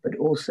 but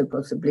also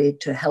possibly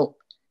to help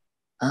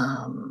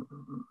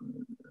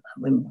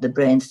when the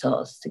brain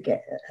starts to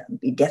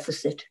be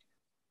deficit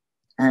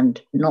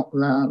and not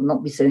learn,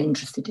 not be so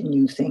interested in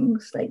new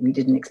things. Like we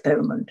did an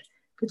experiment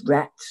with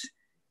rats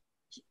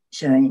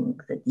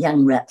showing that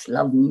young rats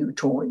love new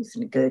toys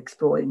and go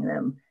exploring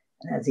them.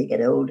 And as they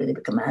get older, they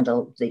become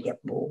adults, they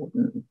get bored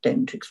and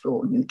don't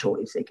explore new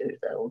toys, they go to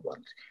the old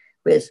ones.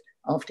 Whereas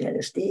after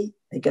LSD,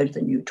 they go to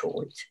the new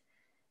toys.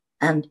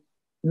 And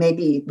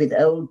maybe with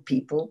old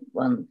people,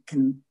 one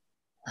can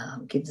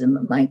give them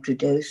a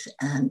microdose,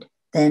 and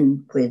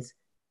then with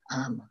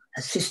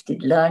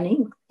assisted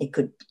learning, it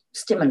could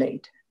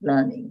stimulate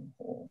learning,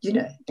 or,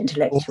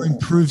 intellectual. Or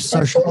improve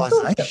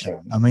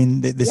socialization. I mean,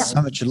 there's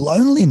so much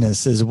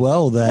loneliness as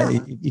well that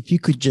if you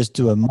could just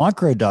do a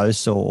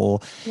microdose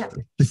or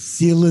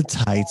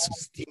facilitates or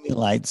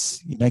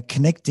stimulates,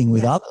 connecting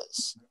with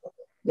others.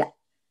 Yeah.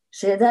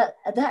 So that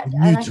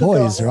new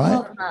toys, right?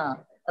 Half an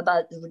hour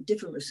about the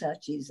different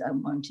researches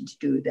I'm wanting to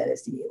do with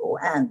LSD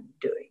or am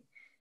doing.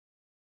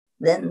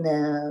 Then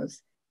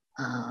there's,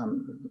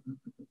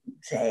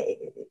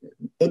 say,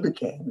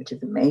 ibogaine, which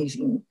is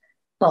amazing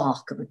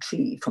bark of a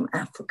tree from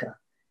Africa,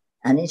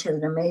 and it has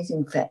an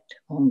amazing effect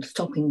on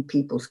stopping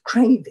people's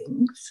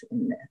cravings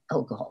in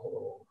alcohol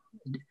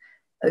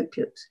or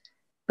opiates,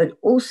 but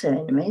also in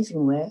an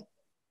amazing way.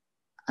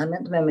 I'm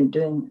at the moment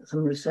doing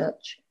some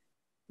research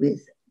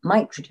with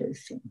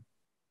microdosing,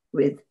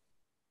 with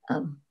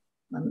I'm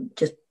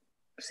just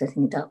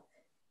setting it up,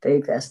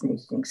 very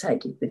fascinating,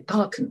 excited, with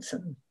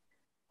Parkinson.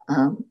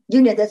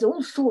 There's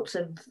all sorts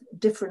of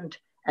different,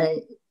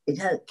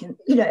 it can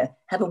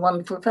have a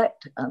wonderful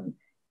effect.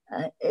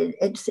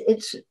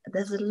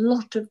 There's a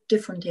lot of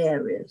different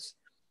areas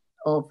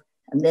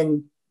and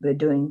then we're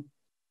doing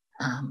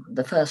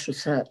the first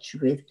research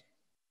with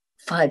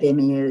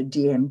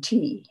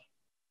 5-MeO-DMT,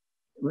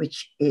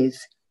 which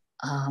is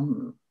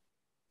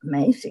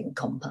amazing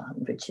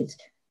compound, which is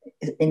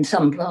in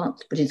some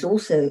plants, but it's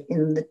also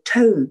in the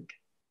toad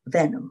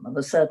venom of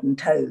a certain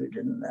toad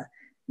in the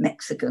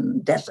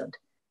Mexican desert.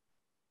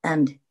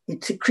 And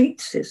it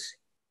secretes this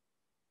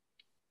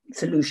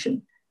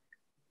solution.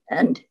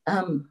 And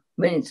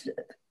when it's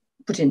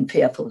put in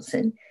fearfulness,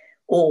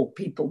 or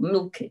people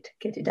milk it,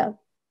 get it out,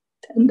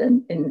 and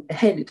then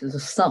inhale it as a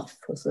snuff,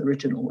 was the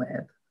original way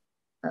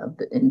of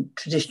in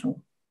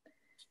traditional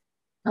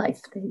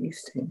life, they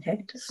used to inhale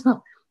it as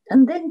snuff.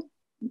 And then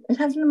it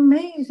has an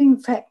amazing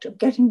effect of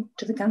getting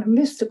to the kind of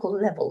mystical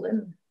level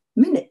in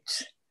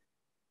minutes.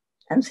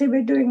 And so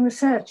we're doing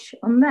research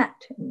on that,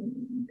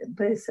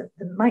 both of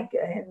the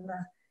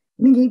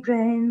mini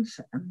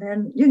brains, and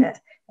then,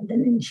 and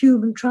then in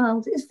human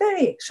trials. It's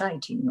very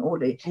exciting,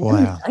 Audrey.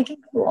 Wow. I can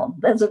go on.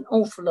 There's an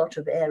awful lot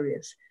of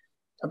areas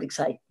of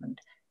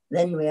excitement.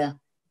 Then we're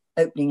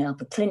opening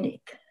up a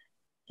clinic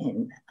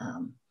in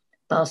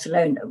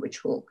Barcelona,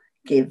 which will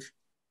give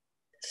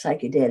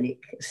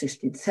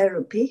psychedelic-assisted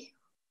therapy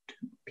to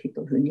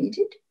people who need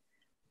it.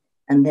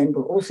 And then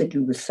we'll also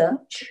do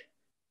research.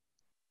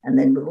 And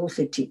then we'll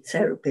also teach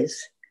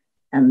therapists,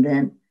 and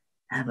then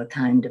have a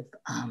kind of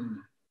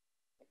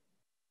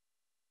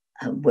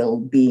a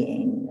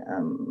well-being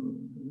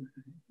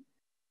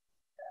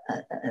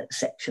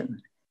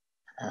section,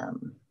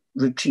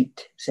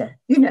 retreat. So,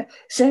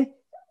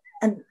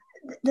 and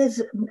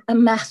there's a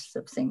mass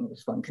of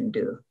things one can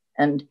do.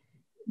 And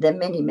there are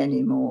many,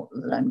 many more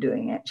that I'm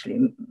doing,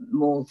 actually,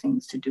 more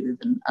things to do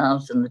than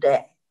hours in the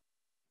day.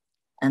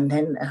 And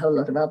then a whole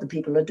lot of other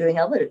people are doing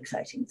other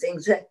exciting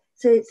things.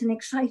 So it's an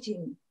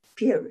exciting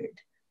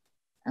period.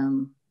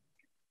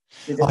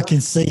 I can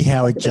see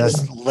how it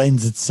just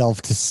lends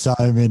itself to so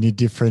many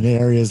different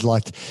areas.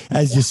 Like,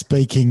 as you're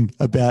speaking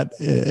about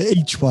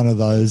each one of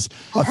those,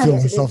 I feel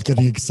myself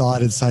getting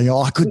excited, saying,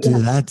 I could do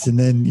that. And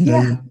then,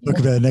 you look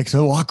about the next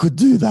one, I could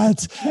do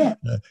that.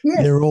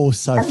 They're all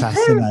so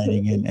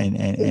fascinating and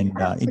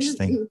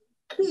interesting.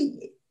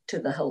 Key to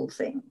the whole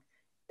thing.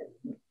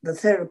 The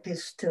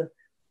therapist to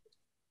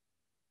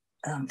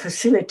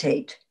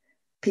facilitate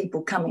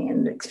people coming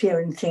and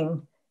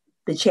experiencing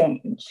the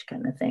change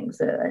kind of thing.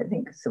 So I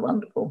think it's a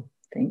wonderful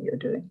thing you're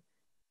doing.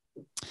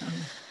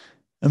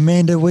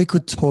 Amanda, we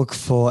could talk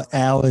for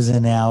hours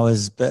and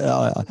hours, but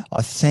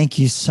I thank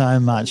you so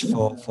much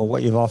for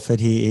what you've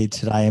offered here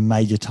today and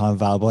made your time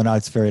available. I know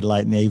it's very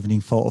late in the evening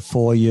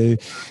for you.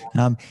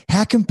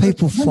 How can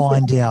people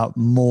find out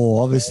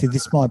more? Obviously,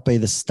 this might be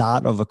the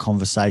start of a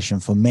conversation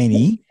for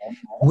many.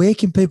 Where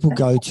can people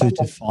go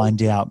to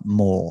find out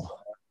more?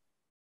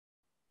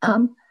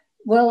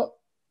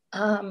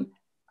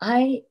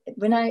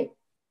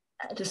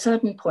 At a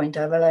certain point,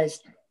 I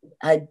realized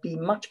I'd be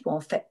much more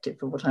effective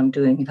for what I'm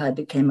doing if I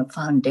became a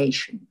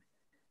foundation.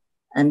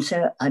 And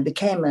so I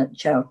became a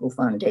charitable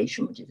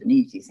foundation, which is an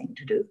easy thing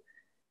to do,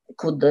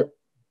 called the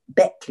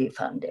Beckley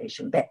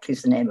Foundation.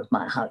 Beckley's the name of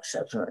my house.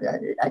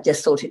 I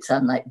just thought it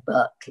sounded like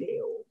Berkeley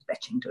or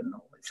Bettington,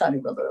 or it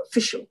sounded rather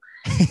official.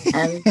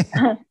 And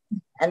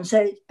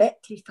so it's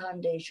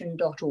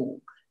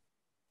beckleyfoundation.org.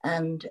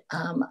 And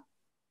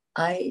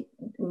I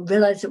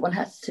realized that one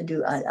has to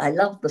do, I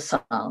love the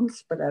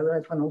science, but I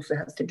realized one also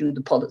has to do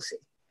the policy,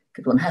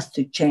 because one has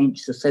to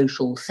change the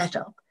social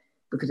setup,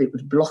 because it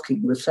was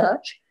blocking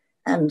research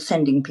and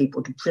sending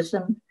people to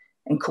prison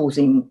and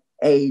causing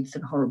AIDS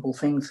and horrible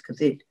things,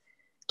 because it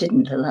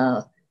didn't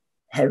allow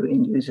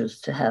heroin users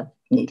to have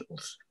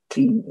needles,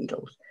 clean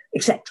needles,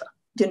 etc.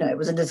 It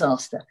was a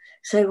disaster.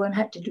 So one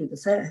had to do the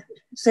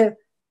therapy. So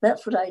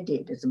that's what I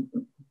did. I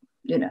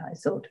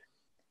thought,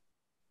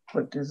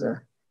 what does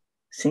a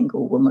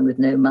single woman with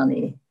no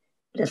money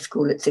left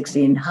school at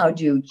 16, how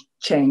do you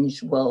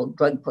change world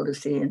drug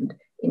policy and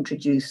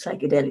introduce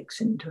psychedelics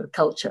into a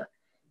culture?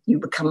 You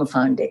become a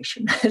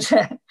foundation.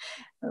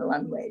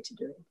 One way to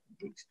do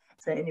it.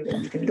 So anyway,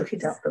 you can look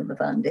it up on the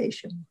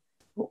foundation,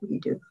 what we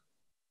do.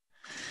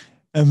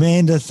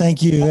 Amanda,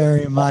 thank you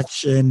very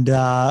much. And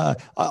I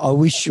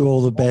wish you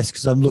all the best,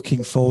 because I'm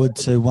looking forward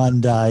to one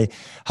day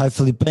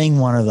hopefully being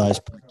one of those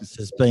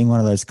practices, being one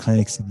of those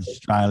clinics in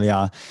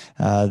Australia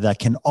that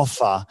can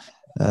offer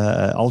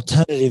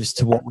alternatives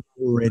to what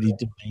we're already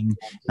doing.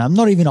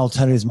 Not even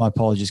alternatives, my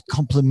apologies,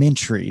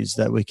 complementaries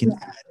that we can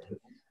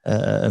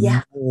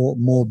add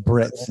more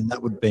breadth, and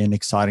that would be an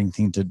exciting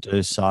thing to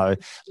do. So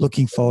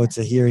looking forward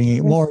to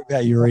hearing more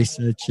about your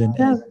research. And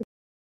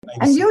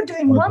you're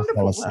doing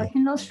wonderful work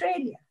in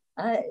Australia.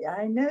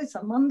 I know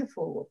some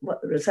wonderful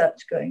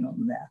research going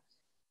on there.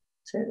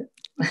 So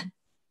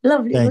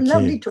lovely.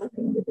 Lovely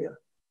talking with you.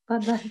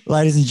 Bye-bye.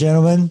 Ladies and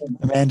gentlemen,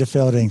 Amanda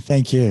Felding,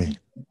 thank you.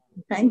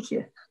 Thank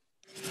you.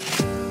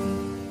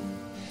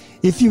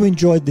 If you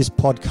enjoyed this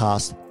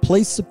podcast,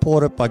 please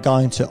support it by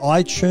going to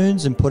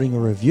iTunes and putting a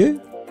review,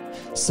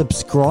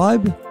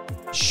 subscribe,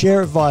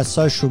 share it via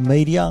social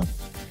media,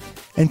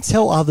 and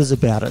tell others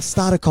about it.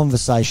 Start a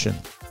conversation.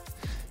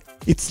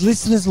 It's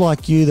listeners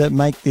like you that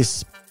make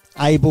this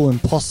able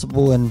and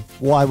possible, and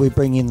why we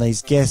bring in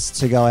these guests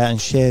to go out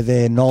and share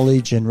their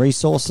knowledge and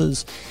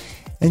resources.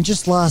 And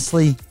just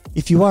lastly,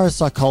 if you are a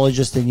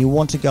psychologist and you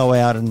want to go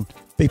out and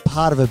be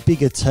part of a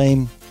bigger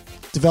team,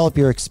 develop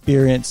your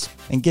experience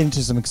and get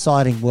into some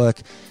exciting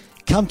work,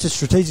 come to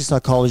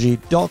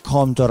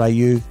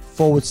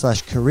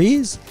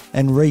strategicpsychology.com.au/careers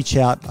and reach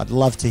out. I'd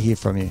love to hear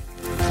from you.